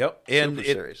 Yep, and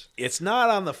it's not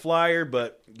on the flyer,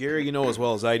 but Gary, you know as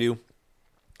well as I do,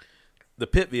 the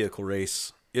pit vehicle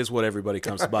race is what everybody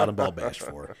comes to Bottom Ball Bash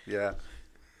for. Yeah.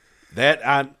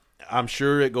 That I'm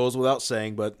sure it goes without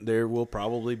saying, but there will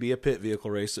probably be a pit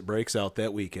vehicle race that breaks out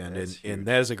that weekend, and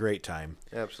that is a great time.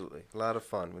 Absolutely. A lot of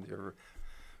fun with your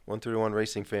 131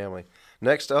 racing family.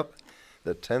 Next up,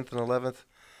 the 10th and 11th,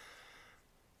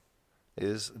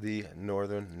 is the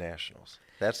Northern Nationals.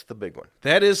 That's the big one.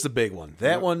 That is the big one.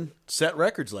 That one set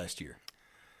records last year.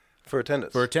 For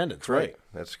attendance. For attendance, right.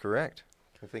 That's correct.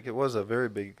 I think it was a very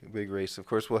big race. Of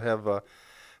course, we'll have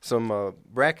some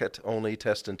bracket-only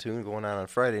test and tune going on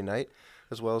Friday night,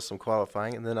 as well as some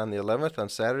qualifying. And then on the 11th, on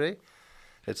Saturday,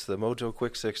 it's the Mojo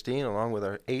Quick 16, along with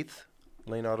our 8th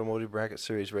Lane Automotive Bracket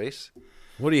Series race.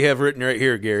 What do you have written right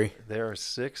here, Gary? There are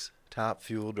 6 Top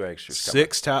Fuel dragsters coming.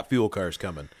 6 Top Fuel cars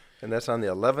coming. And that's on the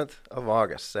 11th of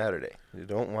August, Saturday. You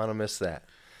don't want to miss that.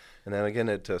 And then again,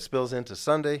 it spills into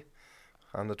Sunday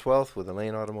on the 12th with the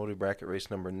Lane Automotive Bracket Race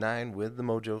number 9 with the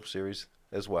Mojo Series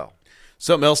as well.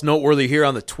 Something else noteworthy here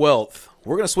on the 12th,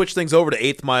 we're going to switch things over to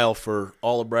 8th Mile for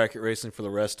all of bracket racing for the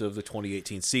rest of the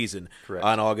 2018 season. Correct.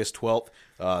 On August 12th,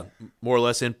 more or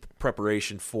less in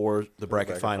preparation for the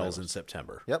bracket finals in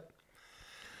September. Yep.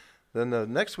 Then the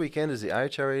next weekend is the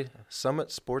IHRA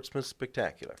Summit Sportsman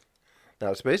Spectacular.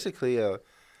 Now, it's basically a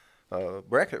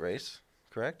bracket race,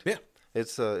 correct? Yeah.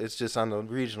 It's just on the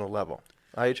regional level.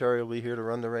 IHRA will be here to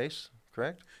run the race,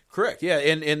 correct? Correct. Yeah,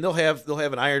 and they'll have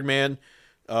an Ironman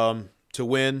to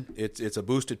win. It's a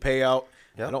boosted payout.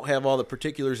 Yep. I don't have all the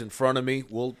particulars in front of me.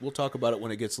 We'll talk about it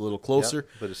when it gets a little closer. Yep,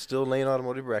 but it's still Lane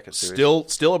Automotive Bracket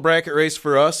Series. Still a bracket race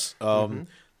for us.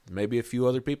 Maybe a few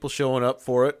other people showing up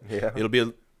for it. Yeah. It'll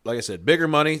be, like I said, bigger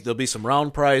money. There'll be some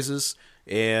round prizes,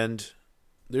 and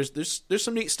there's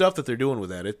some neat stuff that they're doing with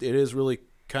that. It is really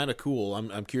kind of cool.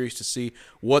 I'm curious to see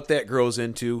what that grows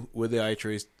into with the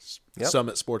IHRA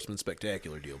Summit Sportsman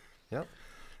Spectacular deal. Yep.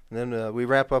 And then we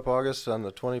wrap up August on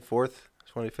the 24th,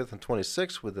 25th, and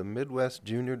 26th with the Midwest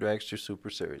Junior Dragster Super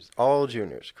Series. All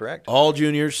juniors, correct? All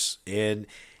juniors, and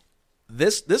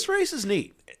this race is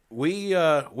neat. We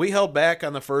held back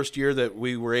on the first year that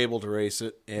we were able to race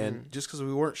it, and just because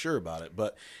we weren't sure about it.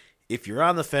 But if you're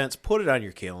on the fence, put it on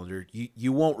your calendar.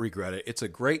 You won't regret it. It's a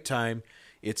great time.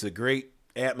 It's a great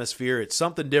atmosphere. It's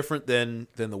something different than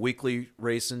the weekly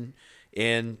racing,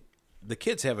 and the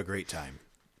kids have a great time.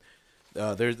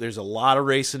 There's a lot of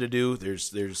racing to do.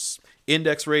 There's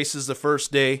index races the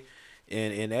first day,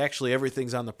 and actually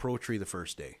everything's on the Pro Tree the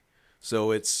first day.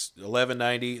 So it's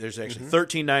 1190. There's actually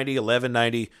 1390,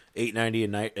 1190,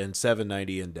 890, and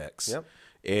 790 index. Yep.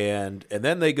 And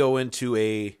then they go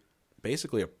into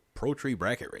basically a Pro Tree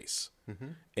bracket race,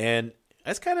 and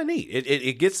that's kind of neat.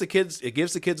 It gives the kids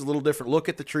a little different look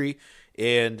at the tree,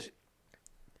 and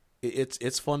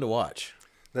it's fun to watch.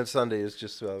 Then Sunday is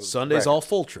just Sunday's all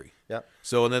full tree. Yeah.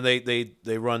 So and then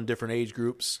they run different age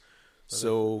groups.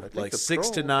 So like 6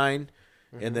 to 9,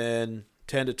 and then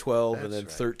 10 to 12, and then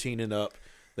 13 and up.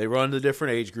 They run the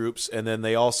different age groups, and then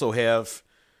they also have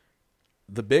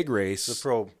the big race,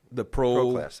 the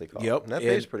pro class they call it. Yep, and that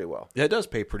pays pretty well. Yeah, it does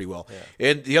pay pretty well.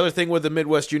 Yeah. And the other thing with the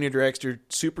Midwest Junior Dragster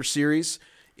Super Series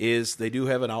is they do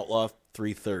have an Outlaw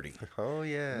 330. Oh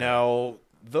yeah. Now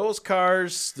those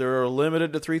cars, they're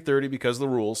limited to 330 because of the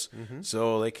rules,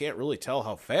 so they can't really tell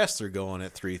how fast they're going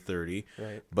at 330.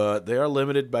 Right. But they are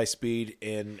limited by speed,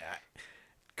 and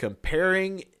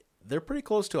comparing, they're pretty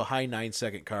close to a high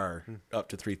 9-second car up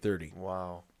to 330.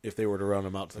 Wow. If they were to run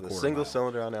them out to the quarter single mile.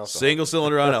 cylinder on alcohol. Single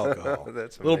cylinder on alcohol.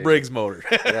 That's little amazing. Briggs motor.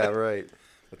 Yeah, right.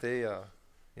 But they,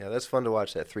 that's fun to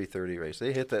watch, that 330 race.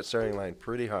 They hit that starting line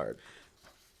pretty hard.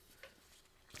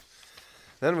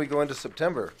 Then we go into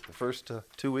September. The first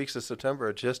 2 weeks of September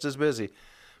are just as busy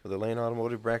with the Lane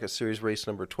Automotive Bracket Series race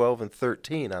number 12 and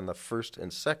 13 on the 1st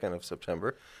and 2nd of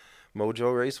September.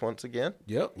 Mojo race once again.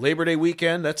 Yep, Labor Day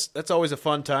weekend. That's always a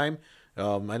fun time.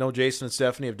 I know Jason and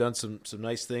Stephanie have done some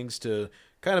nice things to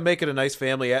kind of make it a nice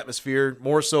family atmosphere,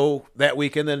 more so that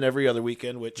weekend than every other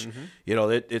weekend, which,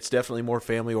 it's definitely more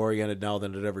family-oriented now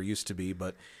than it ever used to be.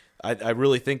 But I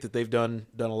really think that they've done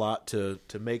a lot to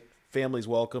make families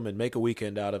welcome and make a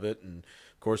weekend out of it. And,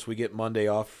 of course, we get Monday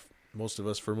off, most of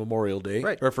us, for Memorial Day.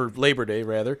 Right. Or for Labor Day,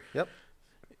 rather. Yep.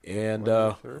 And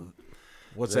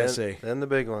what's that say? Then the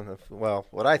big one, well,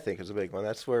 what I think is a big one,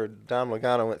 that's where Dom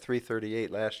Logano went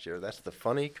 338 last year. That's the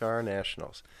Funny Car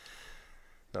Nationals.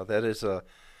 Now, that is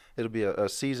it'll be a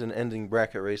season-ending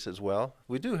bracket race as well.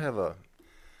 We do have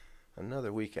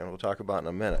another weekend we'll talk about in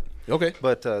a minute. Okay.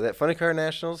 But that Funny Car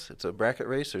Nationals, it's a bracket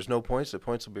race. There's no points. The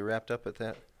points will be wrapped up at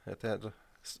that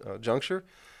juncture.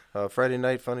 Friday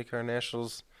night, Funny Car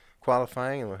Nationals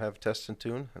qualifying, and we'll have test and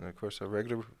tune, and, of course, a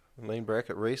regular lane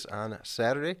bracket race on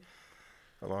Saturday,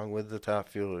 along with the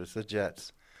top fuelers, the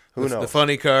Jets. Who knows? The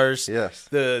funny cars. Yes.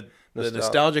 The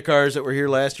nostalgia cars that were here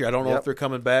last year. I don't know if they're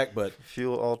coming back, but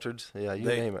fuel altered. Yeah, you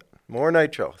name it. More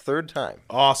nitro. Third time.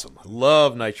 Awesome.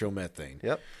 Love nitromethane.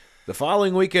 Yep. The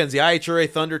following weekend's the IHRA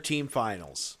Thunder Team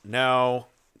Finals. Now,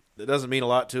 that doesn't mean a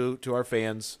lot to our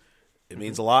fans. It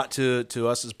means a lot to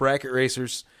us as bracket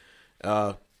racers.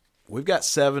 We've got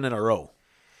 7 in a row.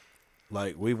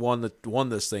 Like, we've won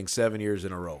this thing 7 years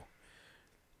in a row.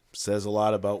 says a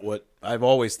lot about what I've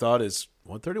always thought is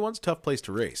 131's a tough place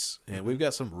to race, and we've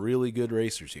got some really good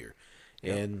racers here.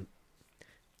 Yep. And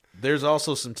there's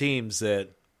also some teams that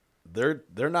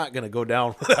they're not going to go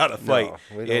down without a fight,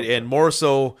 and more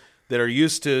so that are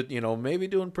used to maybe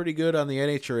doing pretty good on the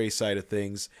NHRA side of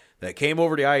things that came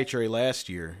over to IHRA last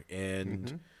year,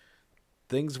 and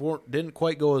things didn't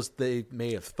quite go as they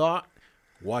may have thought.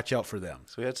 Watch out for them.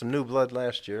 So we had some new blood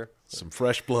last year. Some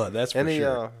fresh blood, that's for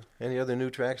sure. Any other new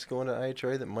tracks going to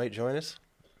IHRA that might join us?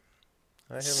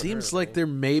 Seems like there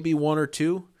may be one or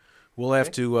two. We'll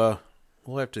have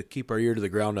to keep our ear to the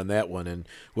ground on that one, and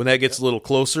when that gets a little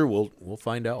closer, we'll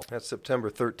find out. That's September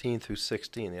 13th through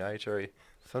 16th, the IHRA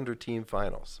Thunder Team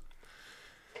Finals.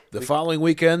 The following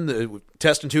weekend, the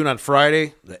Test and Tune on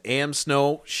Friday, the AM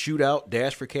Snow Shootout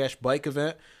Dash for Cash bike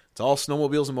event. It's all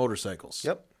snowmobiles and motorcycles.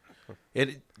 Yep.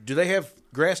 And do they have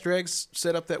grass drags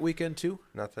set up that weekend too?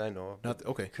 Not that I know of.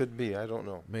 Okay. Could be. I don't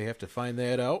know. May have to find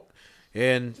that out.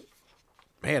 And,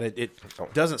 man, it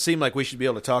doesn't seem like we should be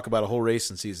able to talk about a whole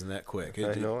racing season that quick.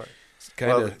 I know it.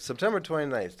 Well, September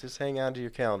 29th, just hang on to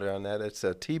your calendar on that. It's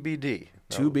a TBD.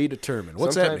 To be determined.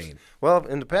 What's that mean? Well,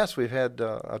 in the past, we've had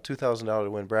a $2,000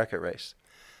 to win bracket race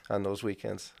on those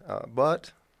weekends.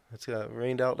 But it's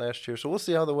rained out last year, so we'll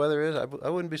see how the weather is. I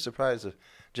wouldn't be surprised if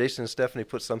Jason and Stephanie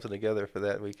put something together for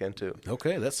that weekend, too.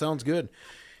 Okay, that sounds good.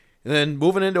 And then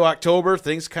moving into October,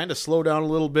 things kind of slow down a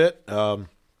little bit. The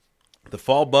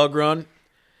Fall Bug Run,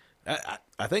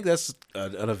 I think that's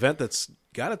an event that's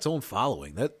got its own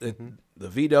following. The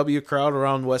VW crowd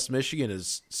around West Michigan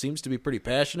seems to be pretty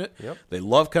passionate. Yep. They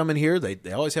love coming here.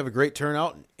 They always have a great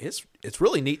turnout. It's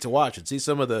really neat to watch and see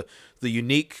some of the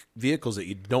unique vehicles that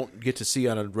you don't get to see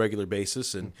on a regular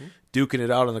basis and duking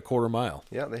it out on the quarter mile.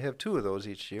 Yeah, they have 2 of those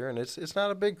each year, and it's not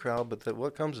a big crowd, but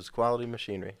what comes is quality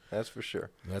machinery. That's for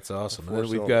sure. That's awesome. And then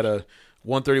we've got a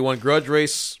 131 grudge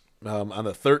race on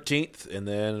the 13th, and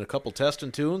then a couple Test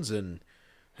and Tunes, and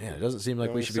man, it doesn't seem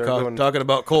like we should be talking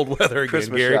about cold weather again,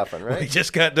 Christmas Gary. Shopping, right? We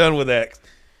just got done with that.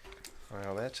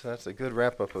 Well, that's a good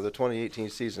wrap-up of the 2018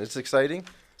 season. It's exciting.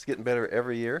 It's getting better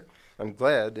every year. I'm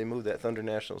glad they moved that Thunder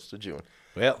Nationals to June.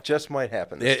 Well, it just might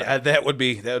happen this time. That would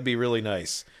be really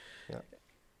nice. Yeah.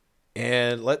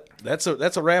 And that's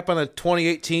a wrap on the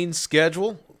 2018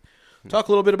 schedule. Talk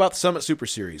a little bit about the Summit Super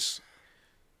Series.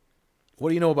 What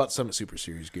do you know about Summit Super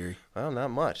Series, Gary? Well, not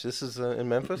much. This is in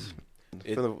Memphis.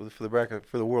 For the bracket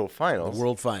for the World Finals. The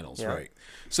World Finals, right.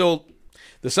 So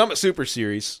the Summit Super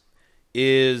Series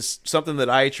is something that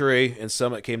IHRA and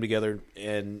Summit came together,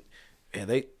 and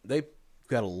they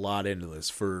got a lot into this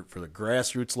for the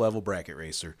grassroots level bracket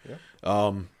racer.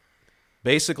 Yeah.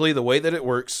 Basically, the way that it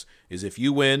works is if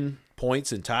you win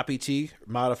points in Top ET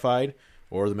Modified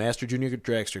or the Master Junior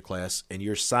Dragster class and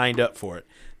you're signed up for it,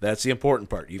 that's the important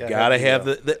part. You've got to have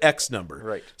the X number.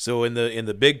 Right. So in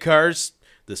the big cars,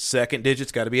 the second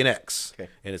digit's got to be an X,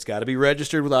 and it's got to be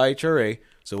registered with IHRA.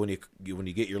 So when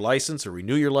you get your license or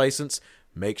renew your license,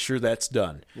 make sure that's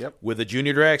done. Yep. With the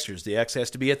junior dragsters, the X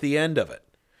has to be at the end of it.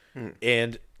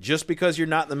 And just because you're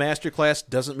not in the master class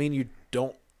doesn't mean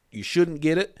you shouldn't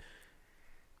get it.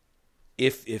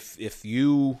 If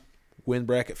you win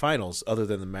bracket finals other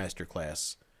than the master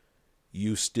class,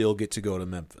 you still get to go to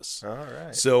Memphis. All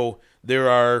right. So there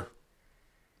are,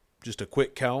 just a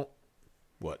quick count,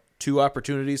 2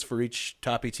 opportunities for each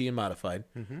Top ET and Modified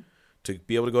to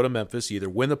be able to go to Memphis. You either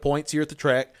win the points here at the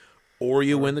track or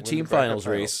you win the team finals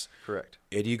race. Correct.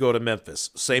 And you go to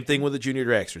Memphis. Same thing with the junior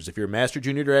dragsters. If you're a master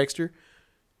junior dragster,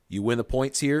 you win the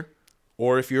points here.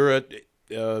 Or if you're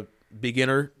a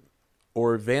beginner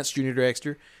or advanced junior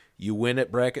dragster, you win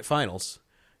at bracket finals.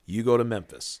 You go to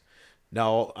Memphis.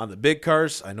 Now, on the big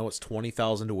cars, I know it's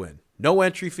 $20,000 to win. No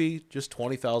entry fee, just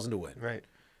 $20,000 to win. Right.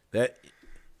 That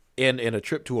and a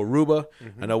trip to Aruba.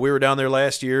 I know we were down there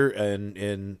last year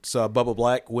and saw Bubba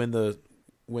Black win the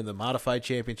modified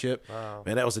championship. Wow.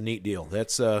 Man, that was a neat deal.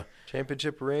 That's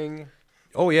championship ring.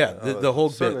 Oh yeah, the whole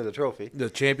certainly bit. The trophy, the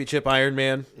championship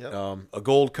Ironman, yep. A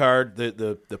gold card.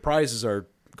 The prizes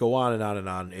go on and on and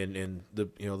on, and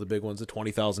the big ones, the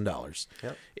 $20,000.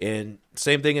 Yep. And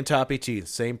same thing in Top ET,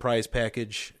 same prize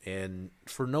package, and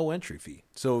for no entry fee.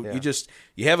 So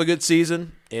you have a good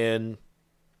season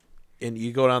and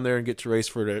you go down there and get to race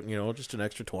for just an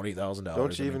extra $20,000.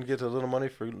 Don't you even get a little money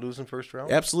for losing first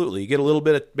round? Absolutely, you get a little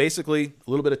bit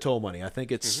of toll money. I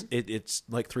think it's it's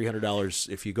like $300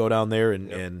 if you go down there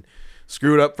and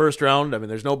screw it up first round. I mean,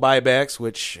 there's no buybacks,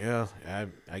 which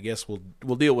I guess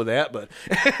we'll deal with that. But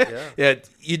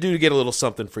you do get a little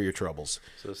something for your troubles.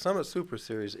 So the Summit Super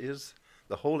Series is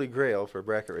the holy grail for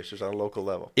bracket racers on a local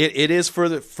level. It is for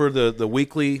the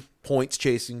weekly points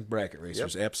chasing bracket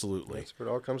racers. Absolutely. That's where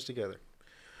it all comes together.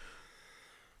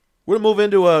 We're going to move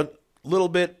into a little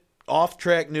bit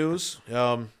off-track news.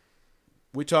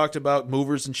 We talked about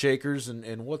movers and shakers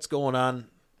and what's going on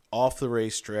off the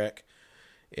racetrack.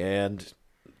 And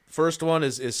first one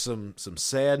is some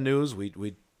sad news.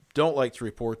 We don't like to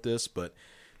report this, but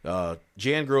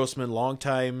Jan Grossman,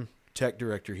 longtime tech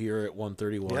director here at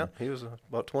 131. Yeah, he was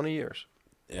about 20 years.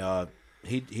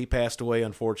 He passed away,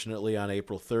 unfortunately, on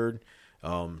April 3rd.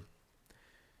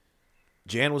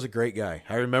 Jan was a great guy.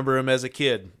 I remember him as a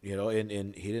kid,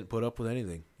 and he didn't put up with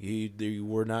anything. You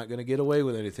were not going to get away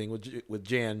with anything with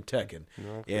Jan teching.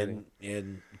 No,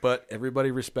 but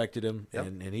everybody respected him, yep.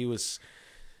 and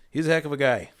he's a heck of a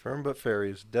guy. Firm but fair.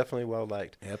 He was definitely well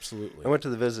liked. Absolutely. I went to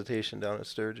the visitation down at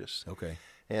Sturgis. Okay.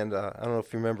 And I don't know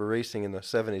if you remember racing in the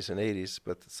 70s and 80s,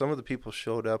 but some of the people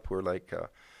showed up were like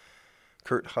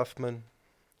Kurt Huffman,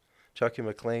 Chucky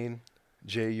McLean,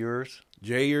 Jay Ures.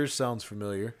 Jay Ures sounds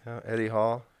familiar. Eddie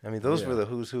Hall. I mean, those were the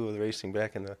who's who of the racing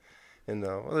back in the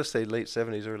well, let's say late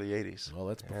 70s, early 80s. Well,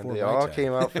 that's before and they my all time.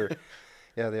 came out for,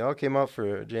 they all came out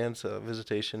for Jan's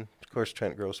visitation. Of course,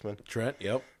 Trent Grossman. Trent,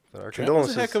 yep. But our Trent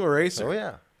condolences. was a heck of a racer. Oh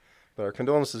yeah. But our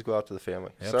condolences go out to the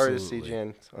family. Absolutely. Sorry to see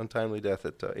Jan's untimely death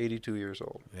at 82 years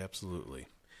old. Absolutely.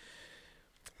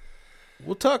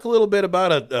 We'll talk a little bit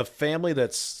about a family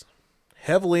that's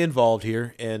heavily involved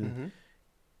here, and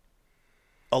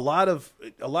a lot of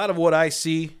what I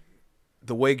see,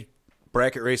 the way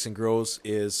bracket racing grows,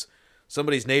 is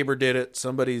somebody's neighbor did it,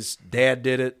 somebody's dad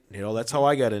did it. That's how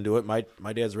I got into it.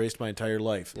 My dad's raced my entire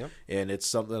life, and it's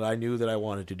something that I knew that I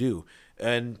wanted to do.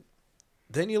 And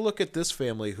then you look at this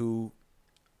family who,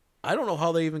 I don't know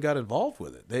how they even got involved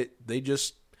with it.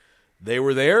 They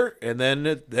were there, and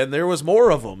then there was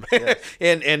more of them. Yes.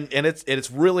 and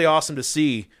it's really awesome to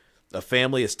see a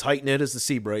family as tight knit as the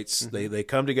Seabrights. They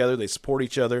come together, they support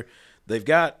each other. They've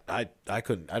got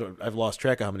I've lost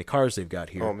track of how many cars they've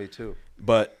got here. Oh, me too.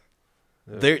 But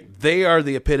they are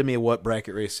the epitome of what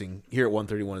bracket racing here at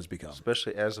 131 has become.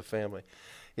 Especially as a family.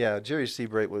 Yeah, Jerry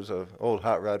Seabright was an old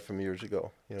hot rod from years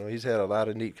ago. He's had a lot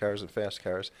of neat cars and fast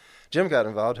cars. Jim got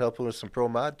involved helping with some pro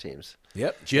mod teams.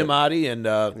 Yep, Jim Oddie and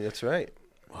that's right.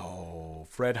 Oh,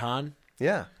 Fred Hahn.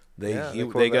 Yeah, they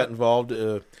got involved.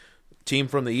 Team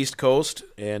from the East Coast,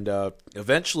 and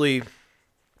eventually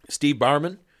Steve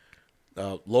Barman,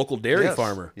 local dairy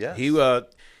farmer. Yes.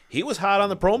 He was hot on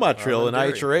the Pro Mod Trail in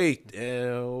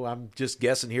IHRA. I'm just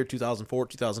guessing here, 2004,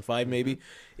 2005 maybe,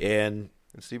 and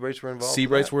Seabrights were involved.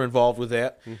 Seabrights were involved with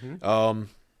that.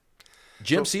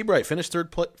 Jim Seabright finished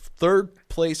third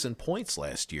place in points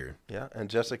last year. Yeah, and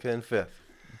Jessica in fifth.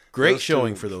 Great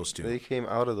showing for those two. They came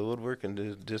out of the woodwork and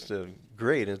did just a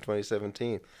great in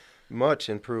 2017. Much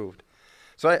improved.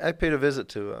 So I paid a visit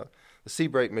to the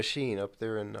Seabright machine up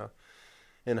there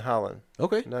in Holland.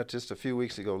 Okay. Not just a few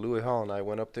weeks ago. Louis Hall and I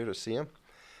went up there to see him.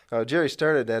 Jerry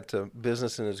started that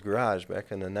business in his garage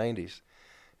back in the 90s.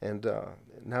 And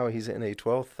now he's in a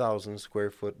 12,000 square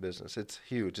foot business. It's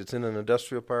huge. It's in an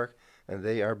industrial park, and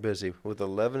they are busy with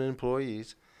 11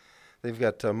 employees. They've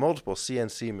got multiple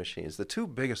CNC machines. The two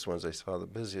biggest ones I saw, the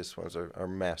busiest ones, are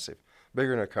massive,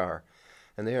 bigger than a car.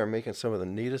 And they are making some of the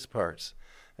neatest parts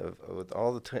with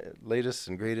all the latest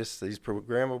and greatest. These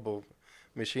programmable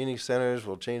machining centers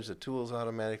will change the tools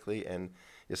automatically, and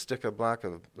you stick a block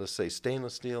of, let's say,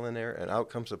 stainless steel in there, and out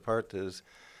comes a part that is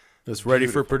that's ready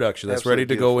for production. That's ready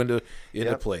to go into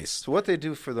place. So what they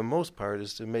do for the most part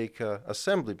is to make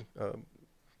assembly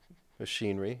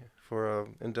machinery for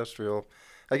industrial,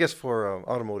 I guess for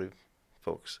automotive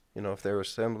folks. If they're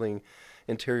assembling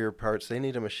interior parts, they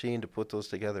need a machine to put those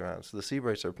together on. So the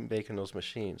Seabrights are making those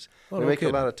machines. They make a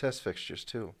lot of test fixtures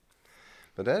too.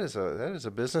 But that is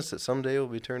a business that someday will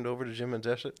be turned over to Jim and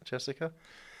Jessica.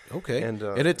 Okay.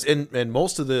 And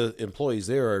most of the employees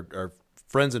there are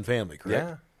friends and family,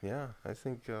 correct? Yeah. I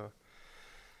think.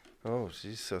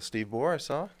 Steve Bohr I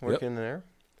saw working there.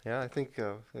 Yeah, I think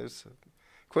there's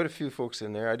quite a few folks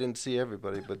in there. I didn't see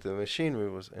everybody, but the machinery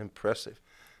was impressive,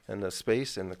 and the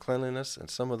space and the cleanliness,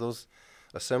 and some of those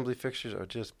assembly fixtures are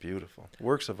just beautiful,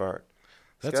 works of art.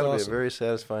 It's got to be a very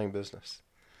satisfying business.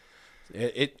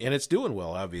 And it's doing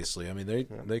well, obviously. I mean,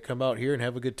 they come out here and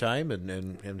have a good time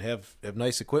and have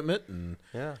nice equipment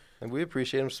and we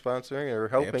appreciate them sponsoring or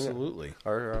helping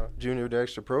our junior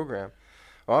dragster program.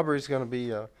 Aubrey's going to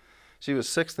be she was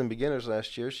 6th in beginners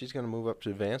last year. She's going to move up to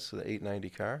advanced to the 890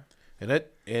 car.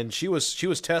 And she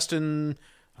was testing,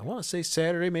 I want to say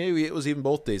Saturday, maybe it was even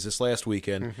both days this last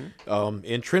weekend.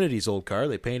 In Trinity's old car,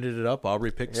 they painted it up.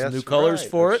 Aubrey picked some new colors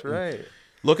for it. That's right.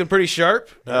 Looking pretty sharp.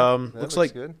 That Looks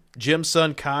like good. Jim's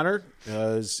son Connor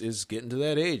is getting to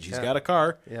that age. He's got a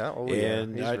car. Yeah,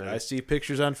 and he's ready. I see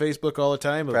pictures on Facebook all the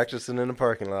time of Practicing in the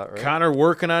parking lot, right? Connor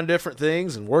working on different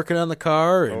things and working on the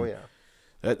car. And Oh yeah.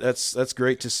 That's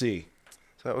great to see.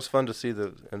 So that was fun to see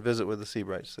and visit with the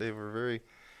Seabrights. They were very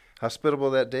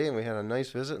hospitable that day, and we had a nice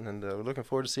visit, and we're looking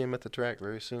forward to seeing them at the track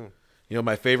very soon. You know,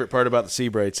 my favorite part about the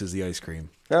Seabrights is the ice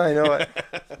cream. I know it.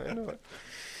 I know it.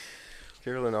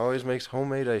 Carolyn always makes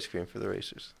homemade ice cream for the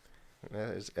racers.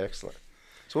 That is excellent.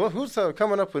 So who's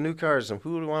coming up with new cars, and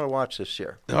who do we want to watch this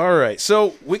year? All right.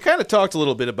 So we kind of talked a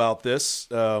little bit about this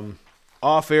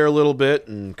off air a little bit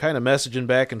and kind of messaging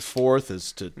back and forth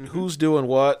as to who's doing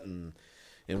what and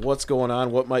what's going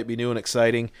on, what might be new and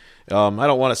exciting. I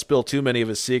don't want to spill too many of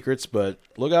his secrets, but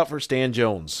look out for Stan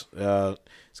Jones.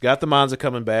 He's got the Monza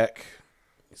coming back.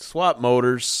 Swap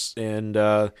motors, and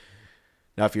now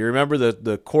if you remember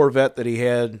the Corvette that he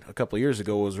had a couple of years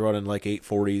ago was running like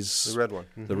 840s. The red one.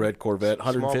 The red Corvette,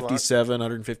 157,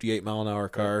 158 mile an hour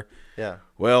car. Yeah.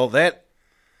 Well, that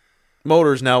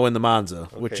motor's now in the Monza,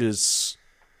 which is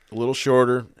a little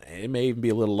shorter. It may even be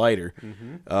a little lighter.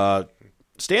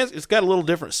 It's got a little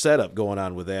different setup going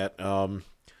on with that.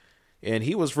 And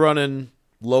he was running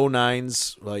low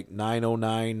nines, like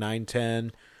 909,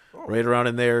 910, right around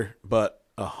in there, but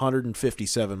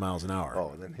 157 miles an hour.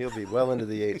 Oh, then he'll be well into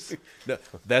the eights.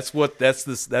 That's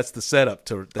the setup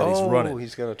that he's running. Oh,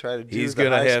 he's going to try to do the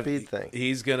high-speed thing.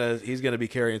 He's gonna be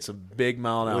carrying some big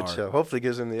mile an hour, which hopefully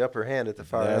gives him the upper hand at the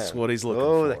far end. That's what he's looking for.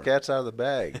 Oh, the cat's out of the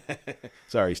bag.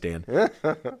 Sorry, Stan.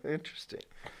 Interesting.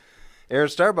 Aaron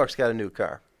Starbuck's got a new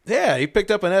car. Yeah, he picked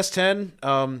up an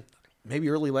S10 maybe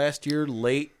early last year,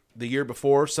 late the year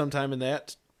before, sometime in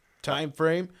that time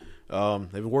frame.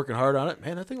 They've been working hard on it.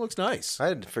 Man, that thing looks nice. I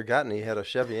had forgotten he had a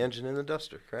Chevy engine in the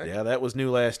Duster, correct? Yeah, that was new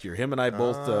last year. Him and I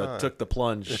both took the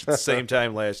plunge at the same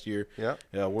time last year.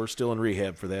 Yeah, we're still in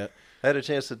rehab for that. I had a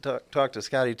chance to talk to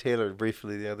Scotty Taylor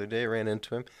briefly the other day, ran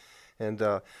into him, and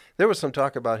there was some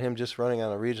talk about him just running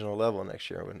on a regional level next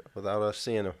year without us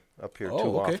seeing him up here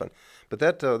too often. But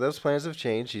those plans have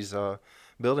changed. He's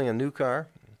building a new car,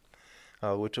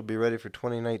 which will be ready for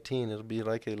 2019. It'll be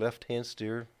like a left-hand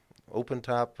steer,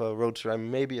 open-top roadster,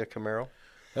 maybe a Camaro.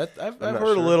 I've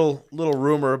heard a little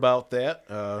rumor about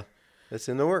that. It's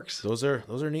in the works. Those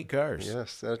are neat cars.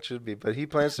 Yes, that should be. But he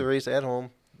plans to race at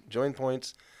home, join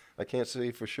points. I can't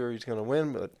say for sure he's going to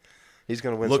win, but he's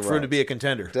going to win. Look some for him rides. to be a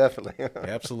contender. Definitely.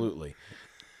 Absolutely.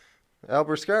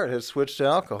 Albert Scott has switched to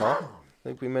alcohol. I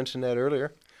think we mentioned that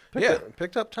earlier.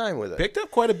 Picked up time with it. Picked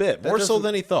up quite a bit, more so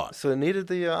than he thought. So it needed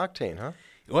the octane, huh?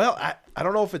 Well, I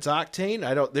don't know if it's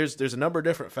octane. There's a number of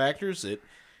different factors.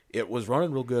 It was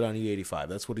running real good on E85.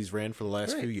 That's what he's ran for the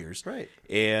last few years. Right.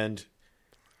 And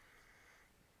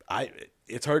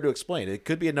it's hard to explain. It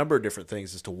could be a number of different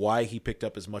things as to why he picked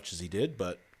up as much as he did,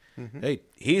 but hey,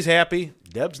 he's happy.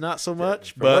 Deb's not so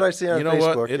much. From but what I see on you know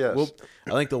Facebook, what? yes.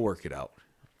 I think they'll work it out.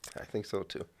 I think so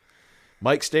too.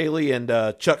 Mike Staley and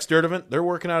Chuck Sturdivant, they're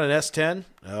working on an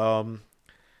S10.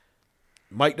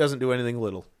 Mike doesn't do anything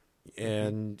little,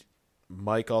 and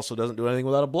Mike also doesn't do anything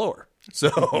without a blower. So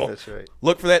That's right.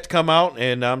 Look for that to come out,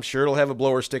 and I'm sure it'll have a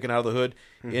blower sticking out of the hood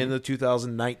in the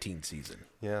 2019 season.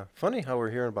 Yeah. Funny how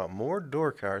we're hearing about more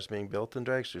door cars being built than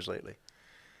dragsters lately.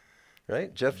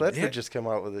 Right? Jeff Ledford just come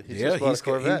out with it. He just bought a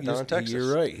Corvette down in Texas.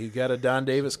 You're right. He got a Don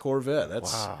Davis Corvette.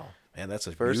 Wow. Man, that's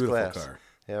a First beautiful class. car.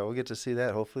 Yeah, we'll get to see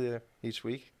that hopefully each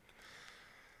week.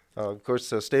 Of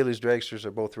course, Staley's dragsters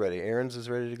are both ready. Aaron's is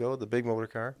ready to go, the big motor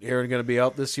car. Aaron going to be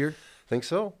out this year? Think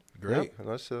so. Great. Yeah,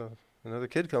 unless another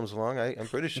kid comes along, I'm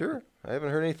pretty sure. I haven't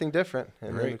heard anything different.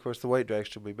 And then, of course, the white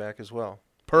dragster will be back as well.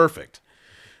 Perfect.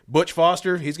 Butch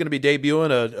Foster, he's going to be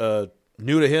debuting a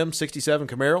new to him 67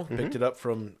 Camaro. Picked it up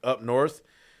from up north.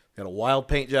 Got a wild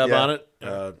paint job on it.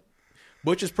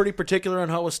 Butch is pretty particular on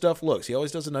how his stuff looks. He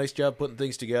always does a nice job putting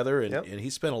things together, and he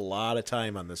spent a lot of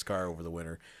time on this car over the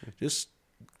winter, just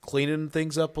cleaning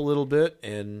things up a little bit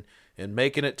and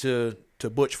making it to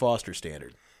Butch Foster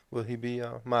standard. Will he be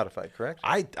modified, correct?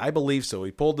 I believe so.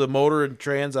 He pulled the motor and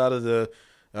trans out of the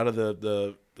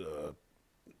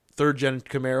third gen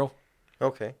Camaro.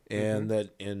 Okay. And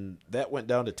that went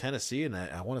down to Tennessee, and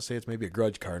I want to say it's maybe a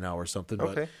grudge car now or something. But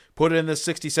Okay. put it in this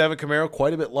 67 Camaro,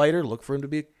 quite a bit lighter. Look for him to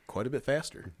be quite a bit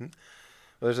faster. Well,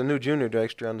 there's a new junior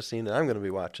dragster on the scene that I'm going to be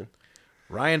watching.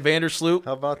 Ryan Vandersloot.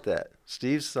 How about that?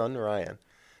 Steve's son, Ryan.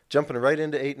 Jumping right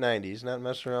into 890s, not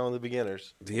messing around with the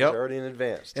beginners. He's already in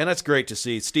advanced. And that's great to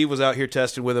see. Steve was out here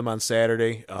testing with him on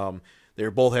Saturday. They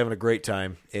were both having a great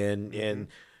time. And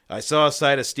I saw a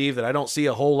side of Steve that I don't see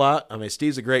a whole lot. I mean,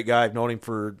 Steve's a great guy. I've known him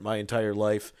for my entire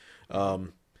life.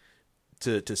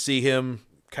 To see him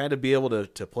kind of be able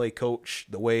to play coach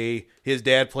the way his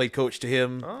dad played coach to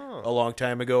him a long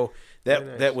time ago.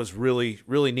 That was really,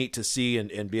 really neat to see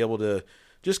and be able to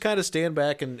just kind of stand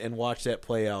back and watch that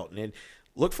play out. And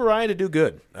look for Ryan to do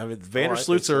good. I mean,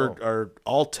 Vandersloots are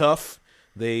all tough.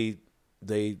 They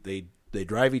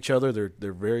drive each other.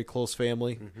 They're very close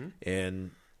family,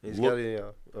 and he's got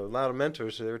a lot of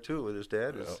mentors there too with his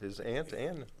dad, his aunt,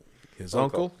 and his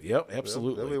uncle. Yep,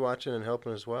 absolutely. They'll be watching and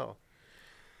helping as well.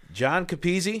 John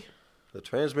Capizzi, the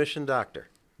transmission doctor.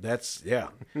 That's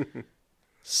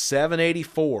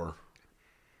 784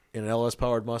 in an LS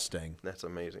powered Mustang. That's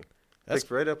amazing.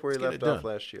 Picked right up where he left off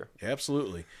last year.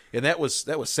 Absolutely, and that was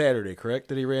Saturday, correct?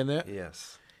 That he ran that.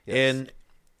 Yes. And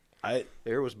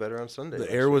air was better on Sunday.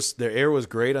 The air was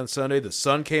great on Sunday. The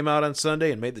sun came out on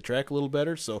Sunday and made the track a little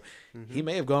better. So he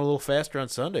may have gone a little faster on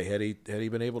Sunday had he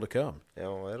been able to come. Yeah,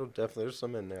 well, that'll definitely, there's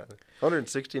some in there.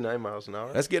 169 miles an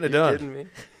hour. That's getting it done. You kidding me?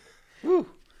 Woo!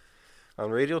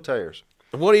 On radial tires.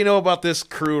 What do you know about this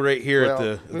crew right here at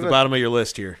the bottom of your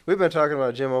list here? We've been talking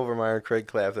about Jim Overmeyer and Craig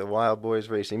Clapp at Wild Boys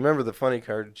Racing. Remember the funny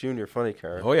car, junior funny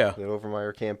car? Oh, yeah. That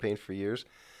Overmeyer campaigned for years.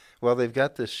 Well, they've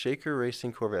got this Shaker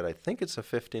Racing Corvette. I think it's a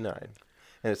 59.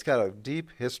 And it's got a deep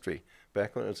history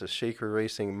back when it was a Shaker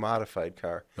Racing modified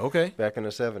car. Okay. Back in the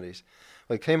 70s.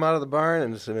 Well, it came out of the barn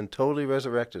and it's been totally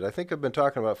resurrected. I think I've been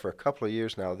talking about it for a couple of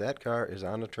years now. That car is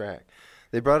on the track.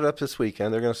 They brought it up this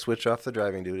weekend. They're going to switch off the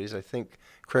driving duties. I think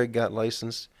Craig got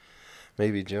licensed.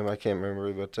 Maybe Jim, I can't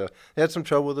remember, but they had some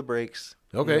trouble with the brakes.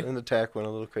 Okay. And the tack went a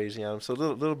little crazy on them. So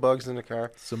little bugs in the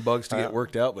car. Some bugs to get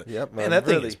worked out, but yep, man, that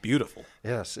thing is beautiful.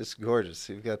 Yes, it's gorgeous.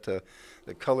 You've got the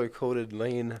color-coded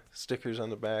lane stickers on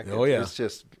the back. Oh, yeah. It's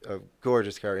just a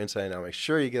gorgeous car inside and out. Make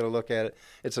sure you get a look at it.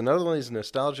 It's another one of these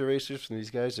nostalgia racers from these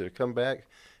guys that have come back,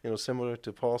 similar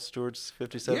to Paul Stewart's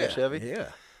 57 Chevy. Yeah.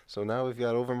 So now we've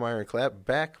got Overmeyer and Clapp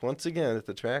back once again at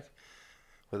the track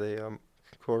with a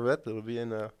Corvette that'll be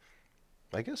in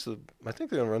I think they're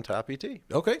going to run top ET.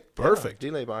 Okay, perfect.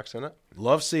 Delay box in it.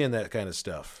 Love seeing that kind of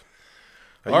stuff.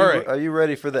 All right. Are you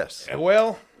ready for this?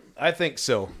 Well, I think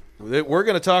so. We're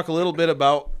going to talk a little bit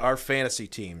about our fantasy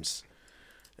teams.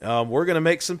 We're going to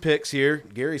make some picks here.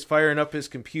 Gary's firing up his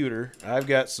computer. I've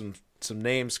got some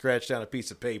names scratched on a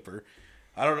piece of paper.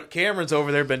 I don't know. Cameron's over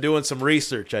there been doing some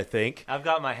research, I think. I've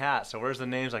got my hat, so where's the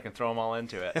names? I can throw them all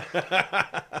into it.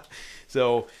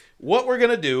 So what we're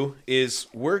going to do is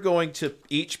we're going to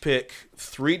each pick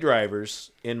 3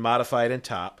 drivers in modified and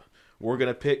top. We're going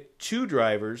to pick 2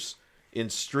 drivers in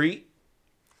street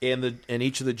and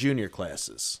each of the junior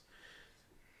classes.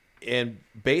 And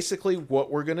basically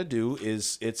what we're going to do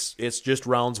is it's just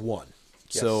rounds 1.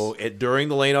 Yes. So during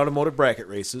the Lane Automotive bracket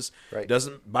races, right.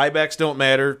 Buybacks don't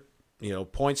matter.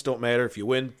 Points don't matter. If you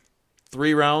win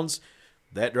 3 rounds,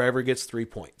 that driver gets 3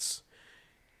 points.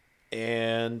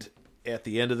 And at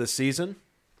the end of the season,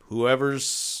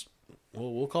 whoever's,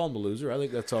 we'll call him the loser, I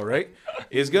think that's all right,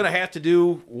 is going to have to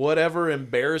do whatever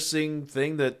embarrassing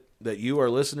thing that you,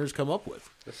 our listeners, come up with.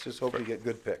 Let's just hope we get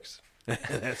good picks.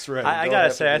 That's right. I got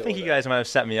to say, I think you guys might have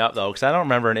set me up, though, because I don't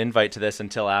remember an invite to this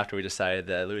until after we decided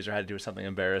the loser had to do something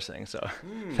embarrassing. So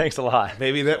thanks a lot.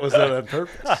 Maybe that was on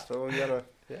purpose. So we got to...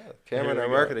 Yeah, Cameron, our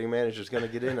marketing manager, is going to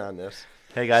get in on this.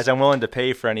 Hey, guys, I'm willing to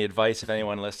pay for any advice if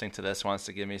anyone listening to this wants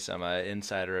to give me some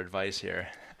insider advice here.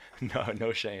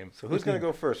 No shame. So who's going to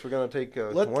go first? We're going to take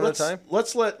one at a time?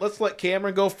 Let's let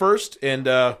Cameron go first, and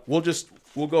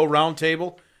we'll go round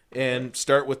table and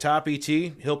start with top ET.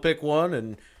 He'll pick one,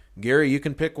 and Gary, you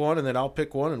can pick one, and then I'll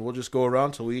pick one, and we'll just go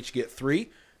around until we each get 3,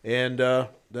 and then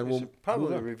we'll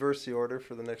probably reverse the order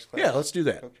for the next class. Yeah, let's do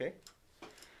that. Okay.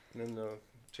 And then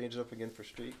change it up again for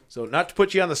street. So not to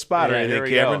put you on the spot or anything,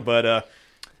 Cameron, but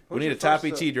we need a top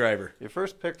ET driver. Your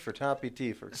first pick for top ET.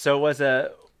 So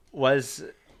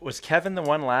was Kevin the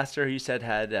one last year who you said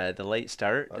had the late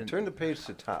start? Turn the page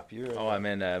to top. I'm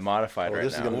in modified right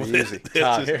this now. This is going to be easy.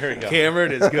 Top, here we go.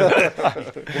 Cameron is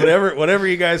good. whatever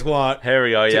you guys want. Here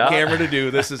we go. Yeah. Cameron to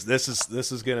do this is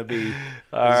going to be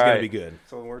going to be good.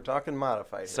 So we're talking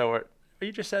modified. So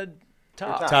you just said.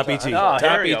 Top ET. Oh, top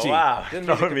here we ET. go. Wow.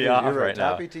 Throwing me off right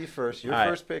now. Top ET first. Your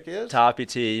first pick is? Top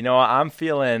ET. I'm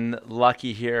feeling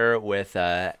lucky here with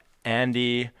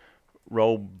Andy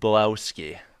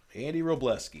Wroblewski. Andy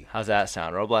Wroblewski. How's that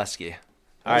sound? Wroblewski.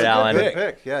 All right, Alan. Good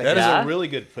pick. Yeah, that is a really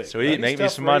good pick. Sweet. Make me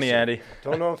some money, Andy.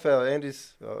 Don't know if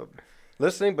Andy's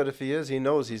listening, but if he is, he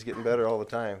knows he's getting better all the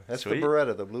time. That's Sweet. The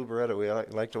Beretta, the blue Beretta we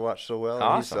like to watch so well.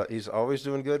 Awesome. He's always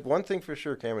doing good. One thing for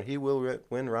sure, Cameron, he will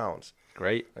win rounds.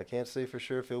 Great. I can't say for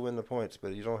sure if he'll win the points,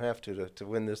 but you don't have to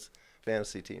win this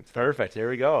fantasy team. Perfect. Here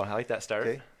we go. I like that start.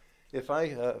 Okay. If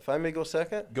I may go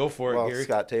second? Go for it, Gary.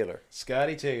 Scott Taylor.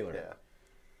 Scotty Taylor.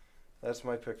 Yeah. That's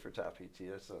my pick for top ET.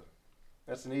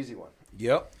 That's an easy one.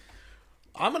 Yep.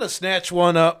 I'm gonna snatch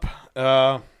one up.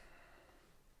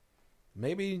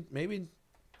 Maybe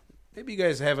you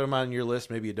guys have him on your list.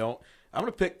 Maybe you don't. I'm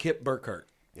gonna pick Kip Burkhardt.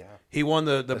 Yeah. He won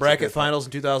the bracket finals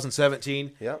in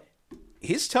 2017. Yep.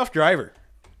 He's a tough driver.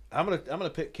 I'm gonna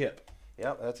pick Kip.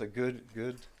 Yep. That's a good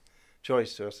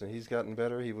choice, Justin. He's gotten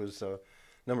better. He was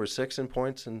number 6 in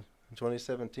points in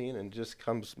 2017, and just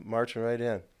comes marching right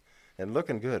in, and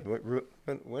looking good.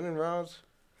 Winning rounds,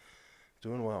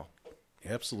 doing well.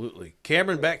 Absolutely.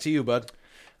 Cameron, back to you, bud.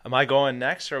 Am I going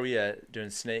next, or are we doing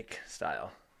snake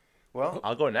style? Well,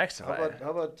 I'll go next. how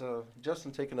about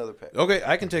Justin take another pick? Okay,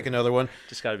 I can take another one.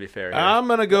 Just got to be fair here. I'm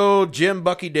gonna go Jim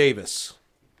Bucky Davis.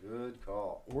 Good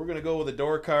call. We're gonna go with a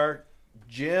door car.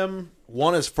 Jim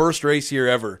won his first race here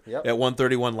ever Yep. at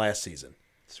 131 last season.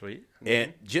 Sweet.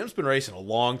 And Jim's been racing a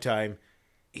long time.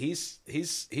 He's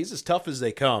as tough as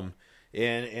they come.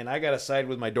 And I got to side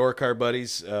with my door car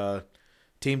buddies,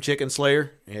 Team Chicken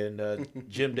Slayer and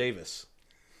Jim Davis.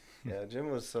 Yeah, Jim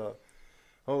was.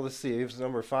 Let's see. He was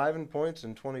number 5 in points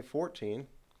in 2014.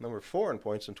 Number 4 in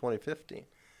points in 2015.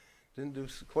 Didn't do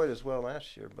quite as well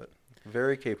last year, but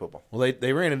very capable. Well,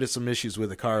 they ran into some issues with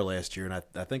the car last year, and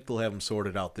I think they'll have them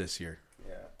sorted out this year.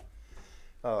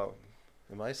 Yeah.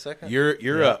 Am I second?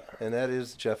 You're up. And that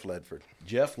is Jeff Ledford.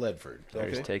 Jeff Ledford.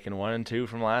 There's Okay. taking 1 and 2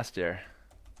 from last year.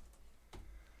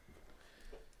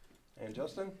 And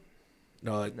Justin?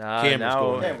 No, Nah, Cameron's now-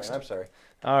 going Cameron, next. I'm sorry.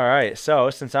 All right. So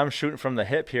since I'm shooting from the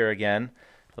hip here again,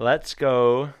 let's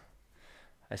go.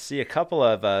 I see a couple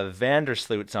of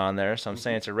Vandersloots on there, so I'm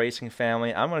saying it's a racing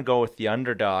family. I'm going to go with the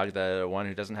underdog, the one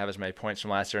who doesn't have as many points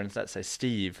from last year, and let's say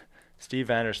Steve. Steve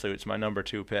Vandersloot's my number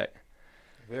 2 pick.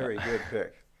 Very good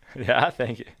pick. Yeah,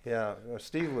 thank you. Yeah,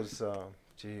 Steve was, let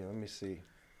me see.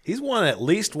 He's won at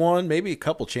least one, maybe a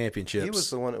couple championships. He was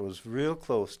the one that was real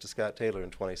close to Scott Taylor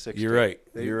in 2016. You're right.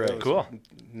 They- You're that right. was Cool.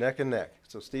 Neck and neck.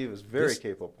 So Steve is very This-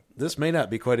 capable. This may not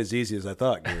be quite as easy as I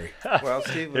thought, Gary. Well,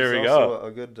 Steve was Here we also go.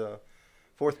 a good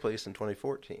 4th place in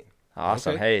 2014.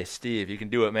 Awesome. Okay. Hey, Steve, you can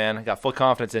do it, man. I got full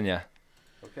confidence in you.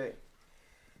 Okay.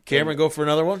 Cameron, go for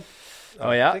another one? Oh,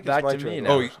 I yeah? think it's Back my to turn me to now.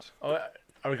 go Oh, first. Oh,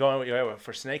 are we going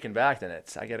for snaking back then?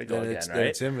 I got to go Then again, it's, right? then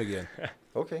it's him again.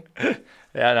 Okay.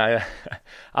 Yeah, no,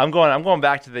 I'm going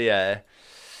back to the.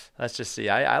 Let's just see.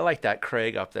 I like that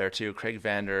Craig up there too. Craig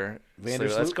Vandersloot.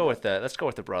 Let's go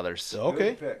with the brothers. Okay.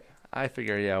 Good pick. I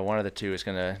figure one of the two is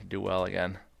gonna do well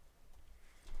again.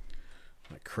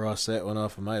 I cross that one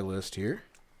off of my list here.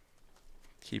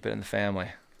 Keep it in the family.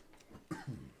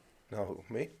 Now who?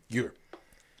 Me? You're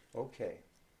Okay.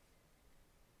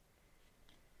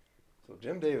 So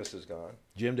Jim Davis is gone.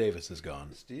 Jim Davis is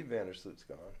gone. Steve Vandersloot's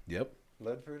gone. Yep.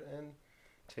 Ledford and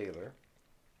Taylor.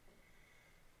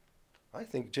 I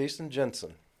think Jason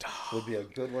Jensen would be a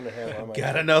good one to have on my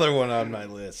Got team. another one on my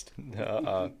list.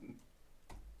 Uh,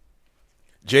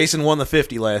 Jason won the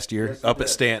 50 last year Yes, he up at did.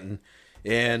 Stanton,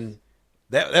 and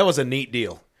that was a neat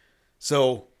deal.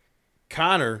 So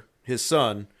Connor, his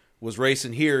son, was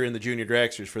racing here in the Junior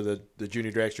Dragsters for the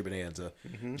Junior Dragster Bonanza.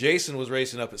 Jason was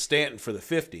racing up at Stanton for the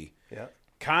 50. Yeah.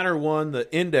 Connor won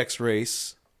the index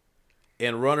race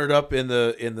and runnered up in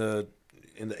the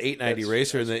 890 That's-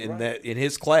 race or that's right. in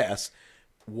his class,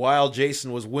 while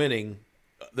Jason was winning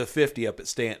the 50 up at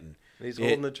Stanton. He's It-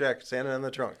 holding the check, standing on the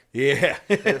trunk. Yeah.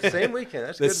 The same weekend.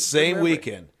 That's The good. same good memory.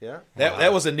 weekend. Yeah.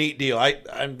 That was a neat deal.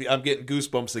 I'm getting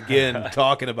goosebumps again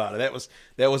talking about it.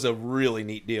 That was a really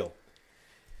neat deal.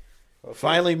 Okay.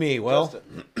 Finally, me. Well,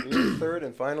 Justin, you're the third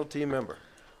and final team member.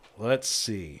 let's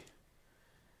see.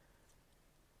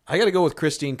 I got to go with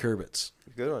Christine Kurbitz.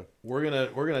 Good one. We're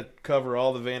gonna cover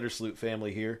all the Vandersloot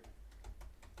family here.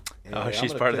 And Oh, I'm she's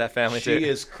gonna part of pick- that family, She too.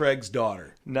 is Craig's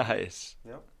daughter. nice.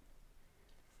 Yep.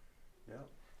 Yep.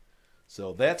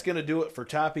 So that's going to do it for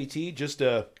Top ET. Just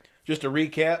a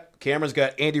recap. Cameron's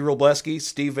got Andy Robleski,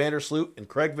 Steve Vandersloot, and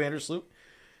Craig Vandersloot.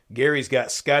 Gary's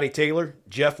got Scotty Taylor,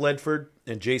 Jeff Ledford,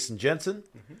 and Jason Jensen.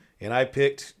 And I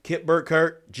picked Kip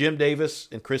Burkhardt, Jim Davis,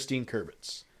 and Christine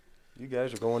Kurbitz. You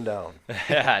guys are going down.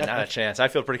 Yeah, not a chance. I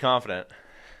feel pretty confident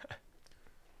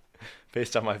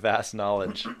based on my vast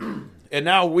knowledge. And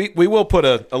now we will put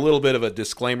a little bit of a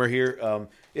disclaimer here.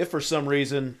 If for some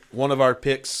reason one of our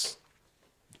picks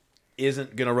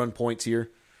isn't going to run points here,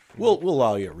 we'll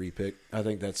allow you a repick. I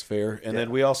think that's fair. And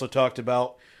then we also talked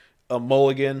about a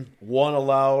mulligan, one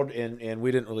allowed, and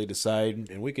we didn't really decide,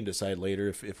 and we can decide later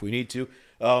if we need to,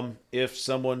 if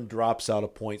someone drops out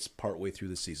of points partway through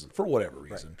the season for whatever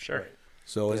reason. Sure.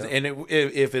 So,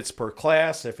 if it's per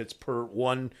class, if it's per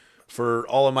one for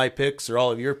all of my picks or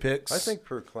all of your picks? I think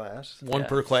per class. One Yeah.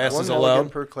 per class One is mulligan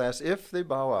allowed. per class if they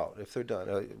bow out, if they're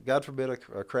done. God forbid a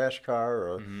crash car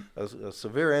or a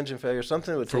severe engine failure,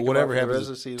 something that would For take whatever them out for the happens, rest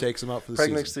of the season. takes them out for the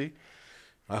season. Pregnancy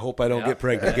I hope I don't Yeah. get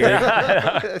pregnant,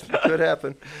 Gary. could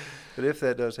happen. But if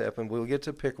that does happen, we'll get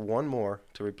to pick one more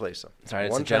to replace them. Sorry,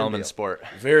 it's a One-time gentleman's deal. sport.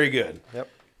 Very good. Yep.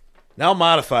 Now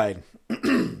modified.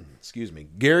 Excuse me,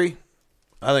 Gary.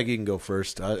 I think you can go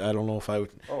first. I don't know if I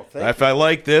would. Oh, thank if I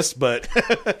like this, but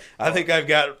I think I've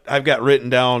got written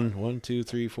down 1, 2,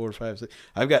 3, 4, 5, 6.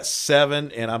 I've got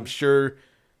 7, and I'm sure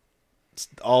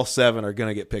all 7 are going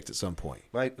to get picked at some point.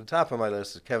 The top of my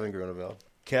list is Kevin Grunewald.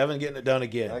 Kevin getting it done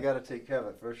again. I got to take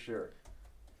Kevin for sure.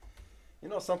 You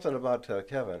know something about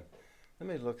Kevin? Let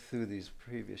me look through these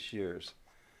previous years.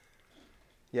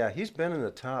 Yeah, he's been in the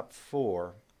top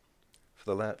 4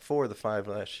 for the 4 of the 5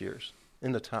 last years.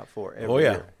 In the top 4 every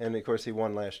year. And, of course, he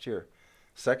won last year.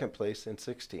 Second place in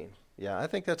 16. Yeah, I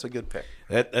think that's a good pick.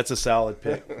 That's a solid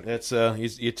pick. That's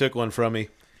you took one from me.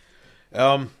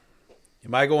 Am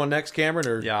I going next, Cameron?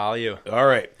 Or Yeah, all you. all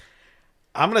right.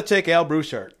 I'm going to take Al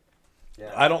Bruchart.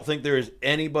 Yeah. I don't think there is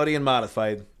anybody in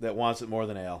modified that wants it more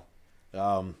than Al.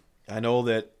 I know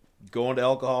that going to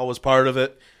alcohol was part of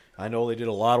it. I know they did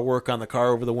a lot of work on the car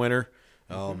over the winter.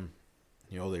 They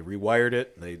rewired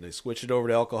it. They switched it over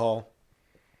to alcohol.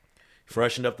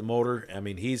 Freshened up the motor. I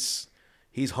mean, he's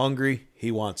hungry.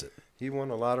 He wants it. He won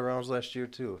a lot of rounds last year,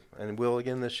 too, and will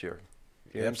again this year.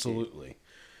 Guaranteed. Absolutely.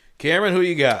 Cameron, who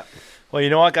you got? Well, you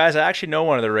know what, guys? I actually know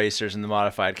one of the racers in the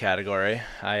modified category.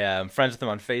 I am friends with him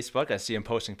on Facebook. I see him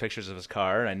posting pictures of his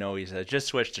car, and I know he's just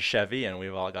switched to Chevy, and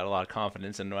we've all got a lot of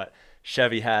confidence in what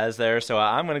Chevy has there. So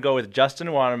I'm going to go with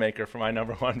Justin Wanamaker for my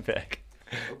number 1 pick.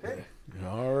 Okay.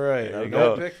 All right. There you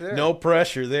no, go. Pick there. no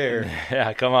pressure there.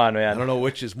 Yeah, come on, I man. don't know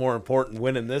which is more important,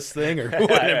 winning this thing or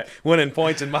winning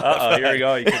points in modified. Uh-oh, here we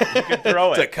go. You could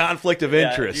throw It's a it. conflict of Yeah,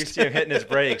 interest. you see him hitting his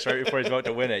brakes right before he's about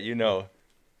to win it. You know.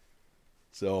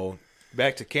 So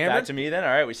back to Cameron. Back to me then. All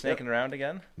right, we snaking around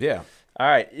again. Yeah. All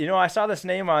right, you know, I saw this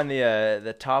name on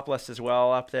the top list as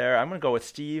well up there. I'm going to go with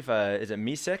Steve. Is it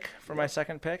Misek for my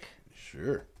second pick?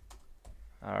 Sure.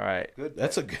 All right, Good.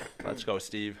 That's a good. let's go,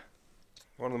 Steve.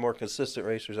 One of the more consistent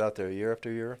racers out there year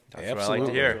after year. That's what I like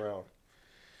to hear. Around.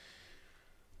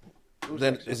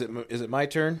 Then is it my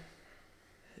turn?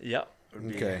 Yep. would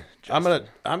be Okay. Justin.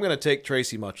 I'm gonna take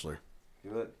Tracy Muchler.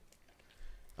 Good.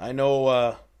 I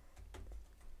know.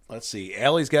 Let's see.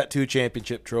 Allie's got 2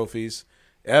 championship trophies.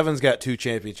 Evan's got 2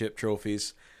 championship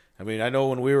trophies. I mean, I know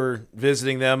when we were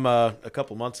visiting them a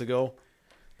couple months ago,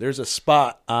 there's a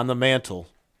spot on the mantle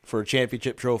for a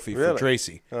championship trophy for Really?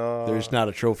 Tracy. There's not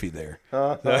a trophy there.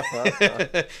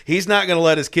 Uh, He's not going to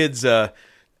let his kids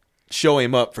show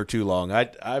him up for too long.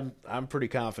 I'm pretty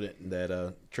confident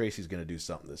that Tracy's going to do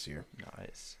something this year.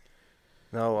 Nice.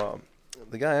 Now,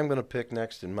 the guy I'm going to pick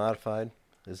next in modified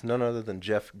is none other than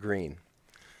Jeff Green.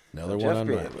 Another Jeff one on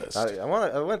Green. my list.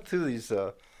 I went through these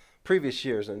previous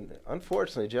years, and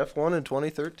unfortunately, Jeff won in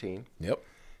 2013. Yep.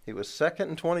 He was second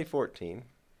in 2014,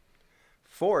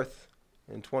 fifth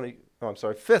in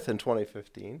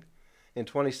 2015. In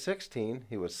 2016,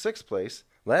 he was 6th place.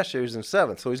 Last year, he was in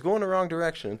 7th. So he's going the wrong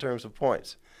direction in terms of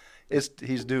points.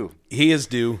 He's due. He is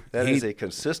due. That is a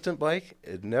consistent bike.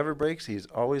 It never breaks. He's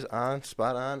always on,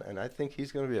 spot on, and I think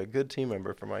he's going to be a good team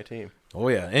member for my team. Oh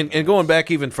yeah, and going back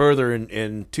even further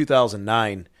in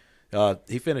 2009,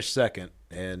 he finished second,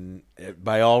 and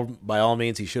by all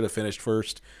means he should have finished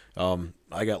first.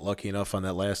 I got lucky enough on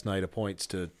that last night of points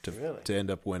to Really?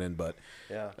 end up winning, but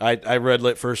Yeah. I red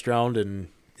lit first round,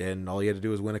 and all he had to do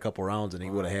was win a couple rounds, and he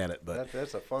would have had it. But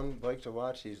That's a fun bike to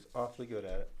watch. He's awfully good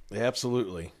at it.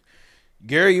 absolutely,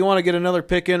 Gary, you want to get another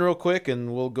pick in real quick,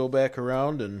 and we'll go back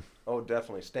around, and Oh,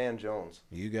 definitely. Stan Jones.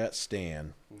 you got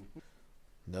Stan.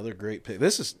 Another great pick.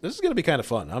 This is going to be kind of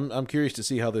fun. I'm curious to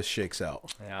see how this shakes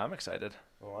out. Yeah, I'm excited.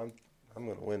 Oh, I'm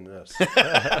going to win this.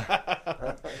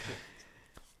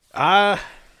 I'm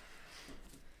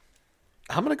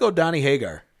going to go Donnie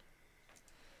Hagar.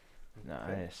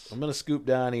 Nice. I'm going to scoop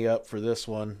Donnie up for this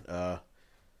one.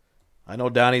 I know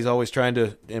Donnie's always trying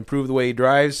to improve the way he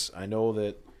drives. I know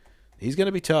that he's going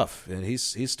to be tough, and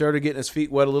he's started getting his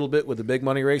feet wet a little bit with the big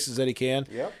money races that he can.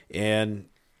 Yep. And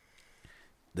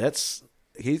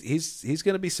he's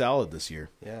going to be solid this year.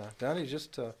 Yeah, Donnie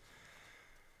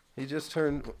he just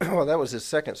turned. Well, that was his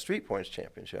second Street Points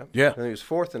championship. Yeah. and he was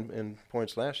 4th in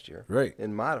points last year. Right.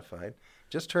 In modified,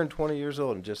 just turned 20 years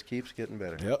old and just keeps getting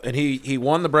better. Yep. And he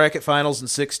won the bracket finals in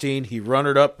 16. He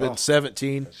runnered up in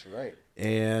 17. That's right.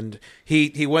 And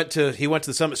he went to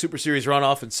the Summit Super Series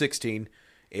runoff in 16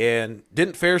 and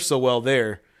didn't fare so well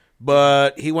there.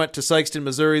 But he went to Sykeston,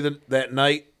 Missouri that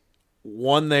night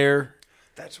won there,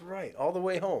 That's right, all the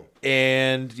way home.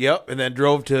 and then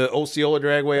drove to Osceola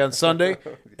Dragway on Sunday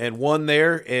and won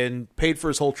there and paid for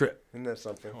his whole trip. Isn't that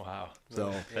something? Wow.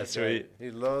 So That's sweet.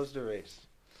 He loves to race.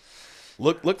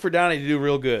 look for Donnie to do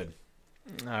real good.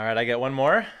 All right, I get one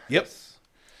more. Yep.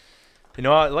 You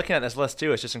know, looking at this list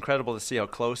too, it's just incredible to see how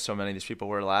close so many of these people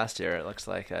were last year. It looks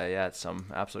like, it's some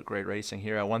absolute great racing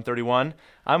here at 131.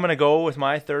 I'm going to go with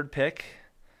my third pick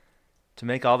to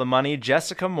make all the money,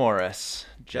 Jessica Morris.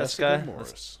 Jessica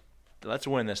Morris. Let's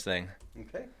win this thing.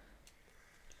 Okay.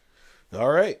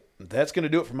 All right. That's going to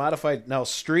do it for Modified. Now,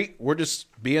 Street, we're just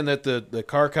being that the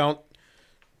car count,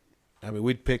 I mean,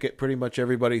 we'd pick it pretty much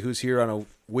everybody who's here on a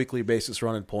weekly basis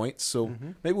running points. So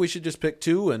maybe we should just pick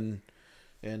two and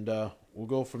we'll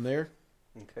go from there.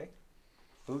 Okay.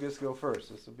 Who gets to go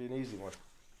first? This will be an easy one.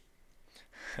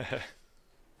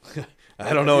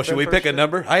 I don't know. Have you Should we been pick first a yet?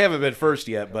 number? I haven't been first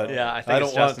yet, but Yeah, I think don't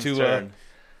it's want Justin's to. turn.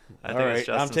 I All think right, it's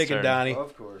I'm Justin's taking turn. Donnie.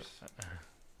 Of course.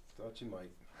 Thought you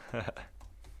might.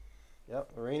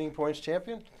 Yep, the reigning points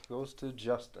champion goes to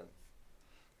Justin.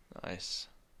 Nice.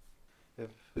 If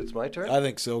it's my turn, I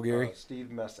think so, Gary. Steve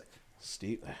Messick.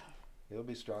 Steve. He'll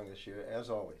be strong this year, as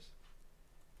always.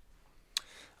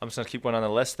 I'm just going to keep one on the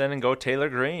list then and go Taylor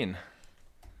Green.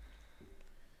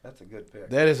 That's a good pick.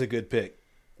 That is a good pick.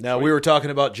 Now, we were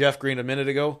talking about Jeff Green a minute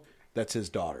ago. That's his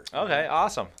daughter. Okay,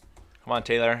 awesome. Come on,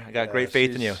 Taylor. I got great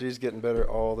faith in you. She's getting better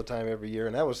all the time, every year,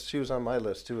 and she was on my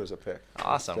list too as a pick.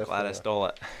 Awesome. Glad I Definitely. stole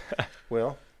it.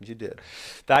 Well, you did.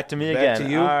 Back to me Back again. to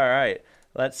you. All right.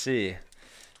 Let's see.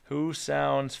 Who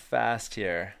sounds fast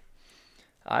here?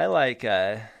 I like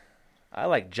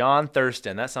John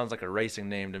Thurston. That sounds like a racing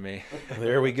name to me.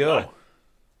 There we go.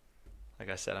 Like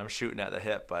I said, I'm shooting at the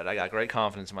hip, but I got great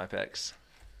confidence in my picks.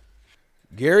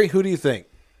 Gary, who do you think?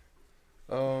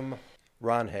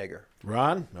 Ron Hager.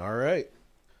 Ron? All right.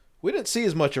 We didn't see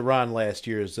as much of Ron last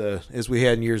year as we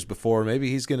had in years before. Maybe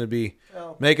he's going to be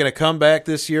Well, making a comeback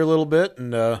this year a little bit.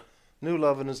 And new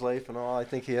love in his life and all. I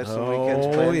think he has some Oh, weekends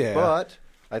planned, yeah. but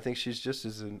I think she's just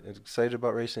as excited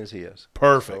about racing as he is.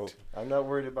 perfect. So I'm not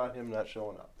worried about him not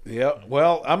showing up. Yeah.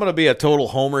 Well, I'm going to be a total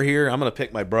homer here. I'm going to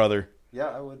pick my brother. Yeah,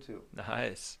 I would too.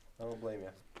 Nice. I don't blame you.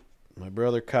 My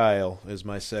brother Kyle is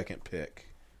my second pick.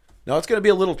 Now it's going to be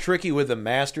a little tricky with the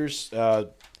Masters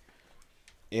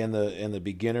in the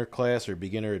beginner class or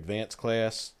beginner advanced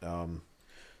class,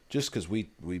 just because we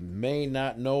may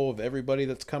not know of everybody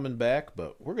that's coming back,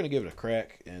 but we're going to give it a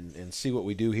crack and see what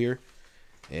we do here.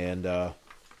 And I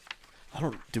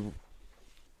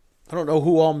don't know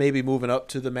who all may be moving up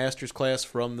to the Masters class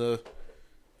from the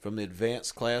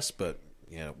advanced class, but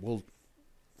yeah, we'll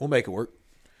make it work.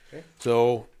 Okay.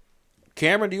 So,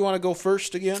 Cameron, do you want to go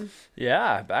first again?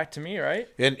 Yeah, back to me, right?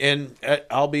 And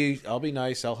I'll be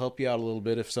nice. I'll help you out a little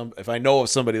bit if I know of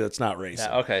somebody that's not racing.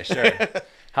 Yeah, okay, sure.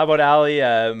 How about Allie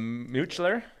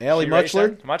Muchler? Allie She Muchler?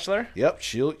 racing? Muchler? Yep,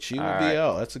 she will be right.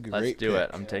 out. That's a great Let's do pick. it.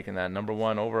 I'm taking that number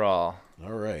one overall.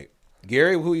 All right,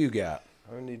 Gary, who you got?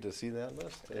 I need to see that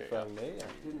list, if I may.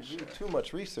 I didn't do too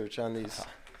much research on these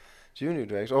junior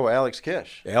drags. Oh, Alex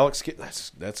Kish. Alex.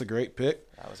 That's a great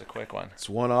pick. That was a quick one. It's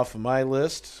one off of my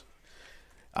list.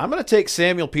 I'm going to take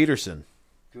Samuel Peterson.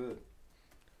 Good.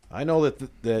 I know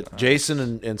that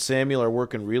Jason and Samuel are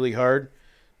working really hard.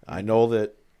 I know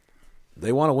that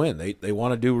they want to win. They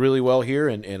want to do really well here,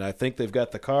 and I think they've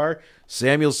got the car.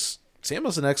 Samuel's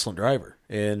an excellent driver,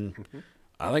 and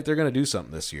I think they're going to do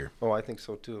something this year. Oh, I think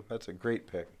so too. That's a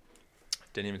great pick.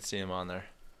 Didn't even see him on there.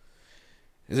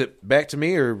 Is it back to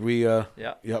me or we? Yeah.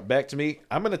 Back to me.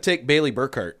 I'm going to take Bailey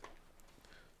Burkhart.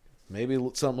 Maybe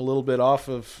something a little bit off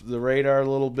of the radar a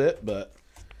little bit, but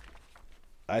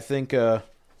I think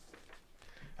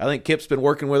Kip's been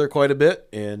working with her quite a bit,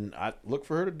 and I look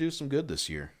for her to do some good this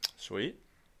year. Sweet.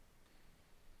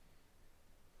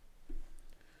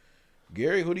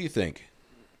 Gary, who do you think?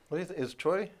 What do you think? Is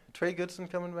Trey Goodson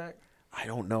coming back? I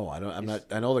don't know. I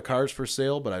know the car's for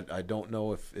sale, but I don't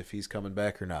know if he's coming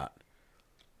back or not.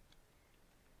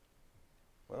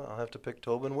 Well, I'll have to pick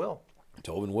Tobin Will.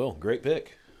 Tobin Will, great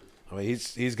pick. I mean,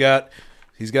 he's got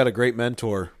a great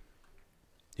mentor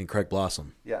in Craig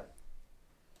Blossom. Yeah.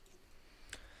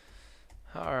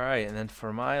 All right, and then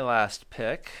for my last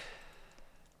pick,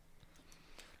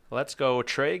 let's go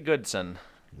Trey Goodson.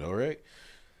 All right,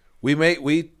 we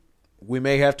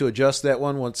may have to adjust that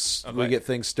one once we get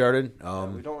things started.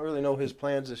 We don't really know his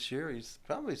plans this year. He's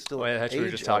probably still Well, that's what we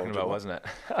were just talking about, age-eligible. wasn't it?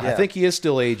 I think he is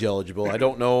still age eligible. I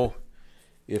don't know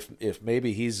if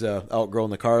maybe he's outgrown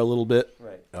the car a little bit.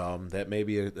 Right. That may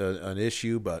be an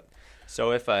issue, but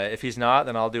So if he's not,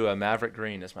 then I'll do a Maverick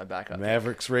Green as my backup.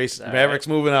 Mavericks All right.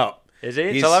 moving up. Is he?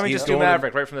 He's- So let me he's just do going to-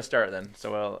 Maverick right from the start then.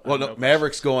 So Well, no,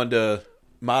 Maverick's going to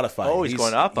modify. Oh, he's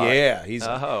going up on it. Yeah, he's Oh,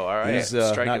 all right. He's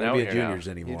not Striking going to out be a here now. juniors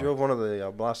He anymore. drove one of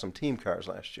the Blossom team cars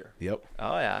last year, Yep.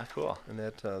 Oh yeah, cool. and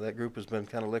that group has been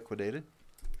kind of liquidated.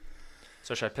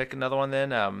 So should I pick another one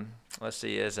then? Let's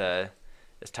see. Is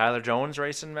Tyler Jones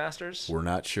racing Masters? We're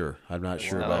not sure. I'm not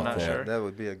sure No, about I'm not that. sure. That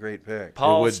would be a great pick.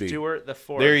 Paul would be. Stewart the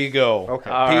fourth. There you go. Okay.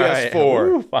 All right. PS4.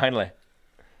 Woo, finally.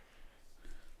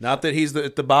 Not that he's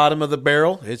at the bottom of the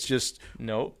barrel. It's just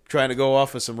Nope. trying to go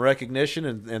off of some recognition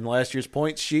and last year's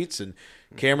point sheets. And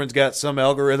Cameron's got some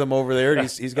algorithm over there.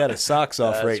 He's got his socks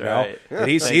off That's right, right. now. And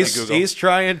he's Thank you, Google. he's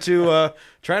trying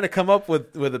to come up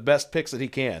with the best picks that he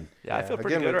can. Yeah, I feel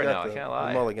pretty Again, good we've right got now. I the- can't the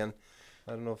lie. Mulligan.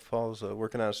 I don't know if Paul's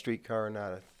working on a street car or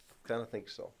not. I kind of think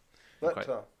so. But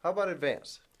Okay. how about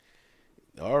advance?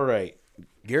 All right,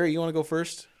 Gary, you want to go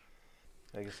first?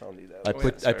 I guess I'll need that. I one.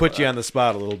 put sorry I put about you that. on the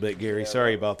spot a little bit, Gary. Yeah,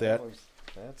 Sorry about that.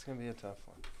 That's going to be a tough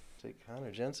one. Take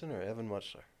Connor Jensen or Evan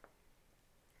Muchler?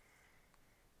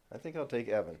 I think I'll take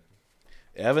Evan.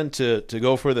 Evan to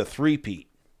go for the three-peat.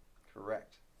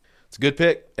 Correct. It's a good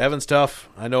pick. Evan's tough.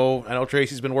 I know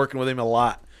Tracy's been working with him a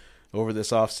lot over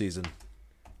this offseason,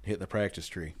 hitting the practice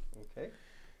tree. Okay.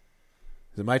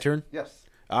 Is it my turn? Yes.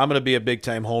 I'm gonna be a big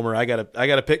time homer. I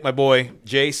gotta pick my boy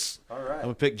Jace. All I'm right.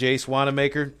 gonna pick Jace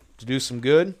Wanamaker to do some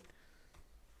good.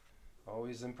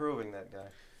 Always improving, that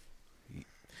guy.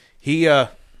 He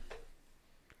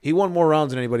won more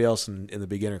rounds than anybody else in the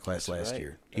beginner class last right.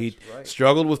 year. That's He right.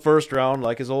 struggled with first round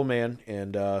like his old man,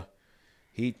 and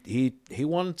he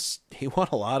won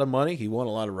a lot of money. He won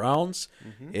a lot of rounds,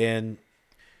 Mm-hmm. and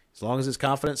as long as his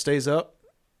confidence stays up,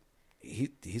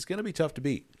 he's gonna be tough to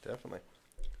beat. Definitely.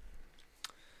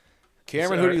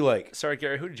 Cameron, Sorry. who do you like? Sorry,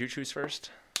 Gary. Who did you choose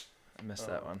first? I missed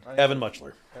that one. Evan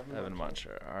Muchler. Evan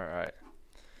Muncher. All right.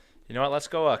 You know what? Let's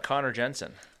go Connor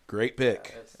Jensen. Great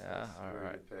pick. Yeah, all Very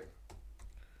right. good pick.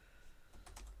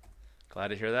 Glad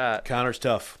to hear that. Connor's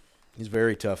tough. He's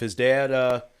very tough. His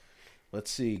dad,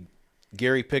 let's see,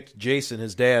 Gary picked Jason,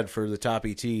 his dad, for the top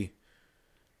ET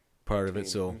part of it.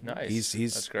 So Nice.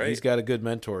 he's That's great. he's got a good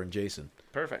mentor in Jason.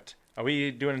 Perfect. Are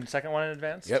we doing the second one in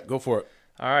advance? Yep, go for it.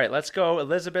 All right, let's go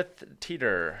Elizabeth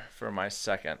Teeter for my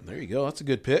second. There you go. That's a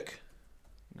good pick.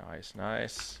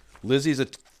 Nice. Lizzie's a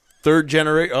third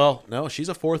generation. Oh no, she's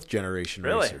a fourth generation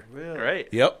Really? racer. Really?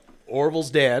 Great. Yep,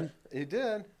 Orville's dad He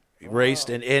did. raced,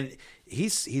 and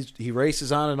he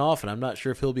races on and off, and I'm not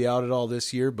sure if he'll be out at all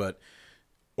this year, but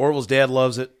Orville's dad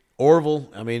loves it. Orville,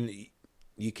 I mean,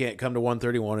 you can't come to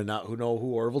 131 and not know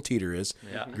who Orville Teeter is.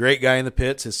 Yeah. Great guy in the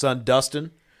pits. His son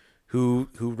Dustin, who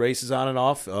races on and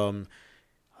off.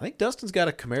 I think Dustin's got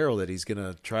a Camaro that he's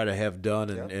gonna try to have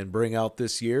done and bring out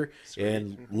this year.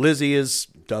 And Lizzie is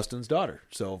Dustin's daughter,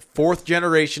 so fourth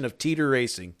generation of Teeter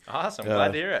racing Awesome.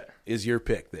 Glad to hear it. is your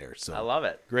pick there. So I love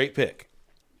it. great pick.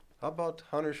 How about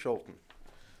Hunter Schulten?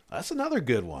 That's another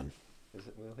good one.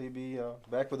 Will he be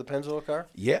back with the Pennzoil car?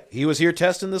 Yeah, he was here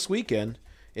testing this weekend,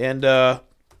 and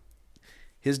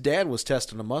his dad was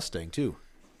testing a Mustang too.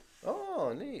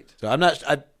 Oh, neat. So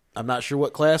I'm not sure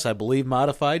what class. I believe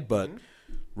modified, but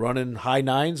running high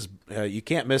nines, you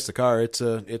can't miss the car. It's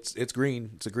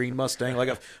green. It's a green Mustang,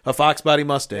 like a Fox body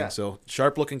Mustang. Yeah. So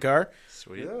sharp looking car.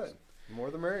 Sweet. Good.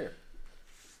 More the merrier.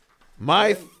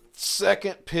 My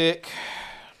second pick,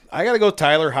 I got to go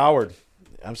Tyler Howard.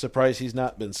 I'm surprised he's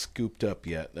not been scooped up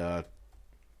yet.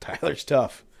 Tyler's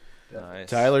tough. Nice.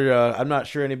 Tyler, I'm not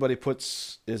sure anybody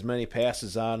puts as many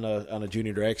passes on a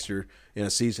junior dragster in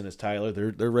a season as Tyler.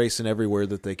 They're racing everywhere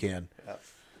that they can. Yeah.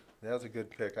 That was a good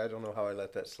pick. I don't know how I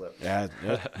let that slip. Yeah,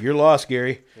 you're lost,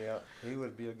 Gary. Yeah, he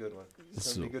would be a good one. He's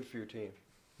going to be good for your team.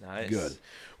 Nice. Good.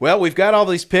 Well, we've got all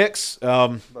these picks.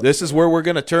 This is where we're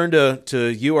going to turn to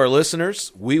you, our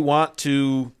listeners. We want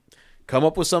to come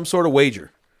up with some sort of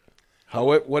wager.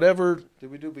 Whatever.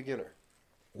 Did we do beginner?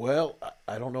 Well,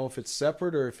 I don't know if it's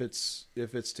separate or if it's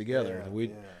together. Yeah.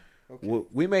 Okay.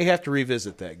 We may have to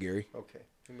revisit that, Gary. Okay.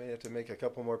 We may have to make a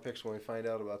couple more picks when we find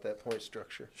out about that point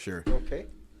structure. Sure. Okay.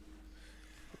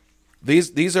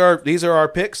 These are our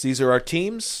picks. These are our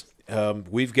teams.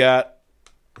 We've got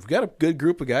a good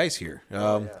group of guys here.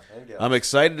 And gals. I'm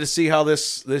excited to see how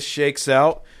this shakes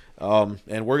out.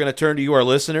 And we're going to turn to you, our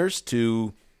listeners,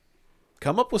 to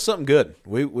come up with something good.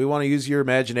 We want to use your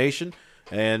imagination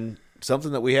and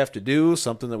something that we have to do,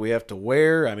 something that we have to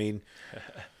wear. I mean,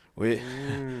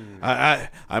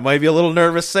 I might be a little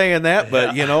nervous saying that,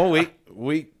 but you know,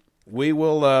 we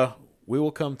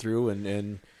will come through,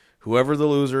 and whoever the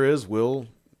loser is, we'll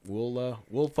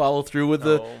follow through with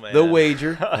the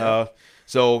wager.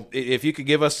 So if you could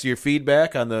give us your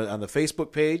feedback on the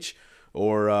Facebook page,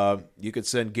 or you could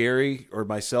send Gary or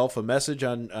myself a message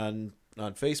on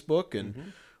Facebook,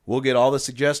 and we'll get all the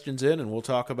suggestions in, and we'll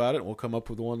talk about it, and we'll come up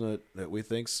with one that we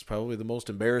think's probably the most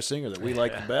embarrassing or that we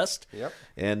like the best. Yep.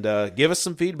 And give us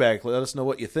some feedback. Let us know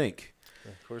what you think.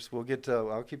 Of course, we'll get.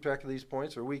 I'll keep track of these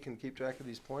points, or we can keep track of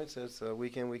these points as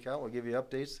week in, week out. We'll give you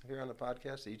updates here on the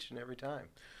podcast each and every time.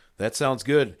 That sounds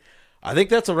good. I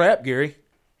think that's a wrap, Gary.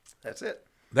 That's it.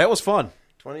 That was fun.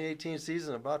 2018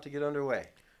 season about to get underway.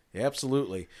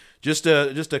 Absolutely. Just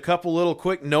a couple little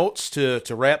quick notes to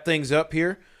wrap things up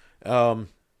here.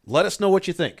 Let us know what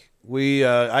you think.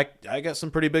 I got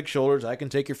some pretty big shoulders. I can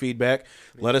take your feedback.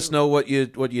 Let us know what you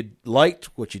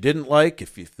liked, what you didn't like,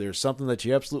 if there's something that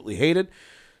you absolutely hated,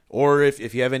 or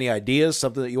if you have any ideas,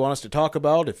 something that you want us to talk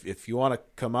about. If you want to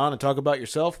come on and talk about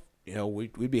yourself,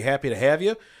 we'd be happy to have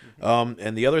you.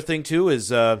 And the other thing too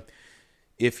is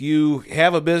if you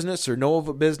have a business or know of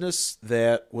a business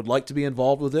that would like to be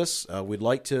involved with this, we'd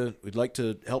like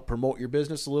to help promote your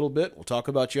business a little bit. We'll talk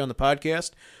about you on the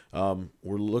podcast.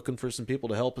 We're looking for some people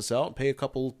to help us out and pay a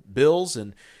couple bills.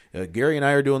 And Gary and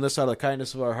I are doing this out of the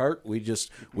kindness of our heart.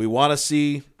 We want to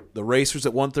see the racers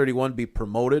at 131 be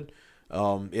promoted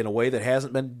in a way that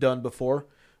hasn't been done before.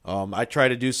 I try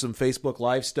to do some Facebook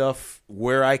Live stuff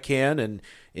where I can,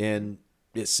 and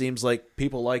it seems like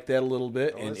people like that a little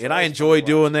bit, and I enjoy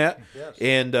doing that. Yes.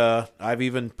 And I've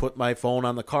even put my phone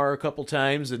on the car a couple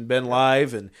times and been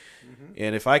live, and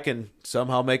if I can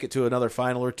somehow make it to another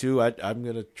final or two, I'm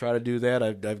going to try to do that.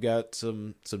 I've got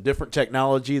some different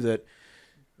technology that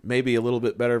may be a little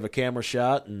bit better of a camera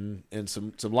shot and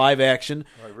some live action.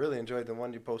 I really enjoyed the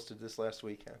one you posted this last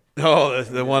weekend. Oh,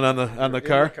 the one on the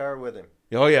car? In the car with him.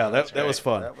 Oh yeah, that was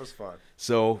fun. That was fun.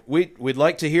 So we'd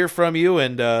like to hear from you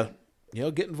and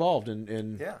get involved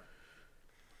and Yeah.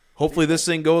 hopefully this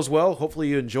thing goes well. Hopefully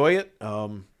you enjoy it.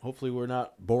 Hopefully we're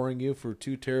not boring you for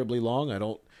too terribly long. I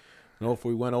don't know if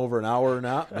we went over an hour or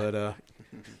not, but a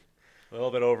little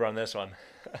bit over on this one.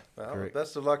 Well, Great.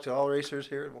 best of luck to all racers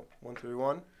here at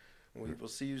 131. We will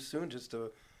see you soon, just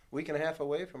a week and a half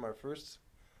away from our first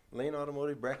Lane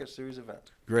Automotive Bracket Series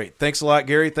event. great. Thanks a lot,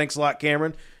 Gary. Thanks a lot,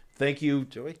 Cameron. Thank you,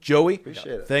 Joey.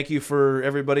 Appreciate it. Thank you for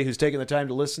everybody who's taking the time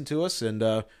to listen to us.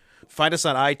 And find us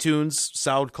on iTunes,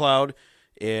 SoundCloud,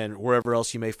 and wherever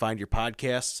else you may find your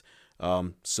podcasts.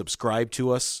 Subscribe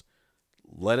to us.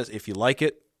 Let us, if you like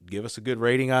it, give us a good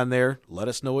rating on there. Let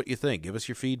us know what you think. Give us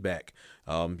your feedback.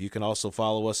 You can also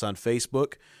follow us on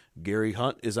Facebook. Gary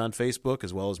Hunt is on Facebook,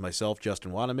 as well as myself,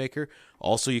 Justin Wanamaker.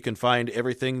 Also, you can find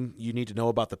everything you need to know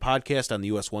about the podcast on the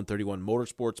US 131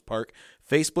 Motorsports Park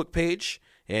Facebook page.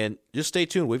 And just stay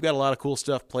tuned. We've got a lot of cool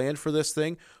stuff planned for this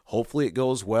thing. Hopefully it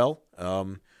goes well.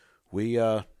 We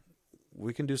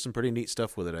can do some pretty neat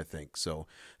stuff with it, I think. So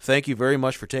thank you very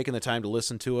much for taking the time to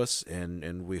listen to us,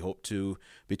 and we hope to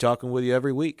be talking with you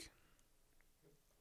every week.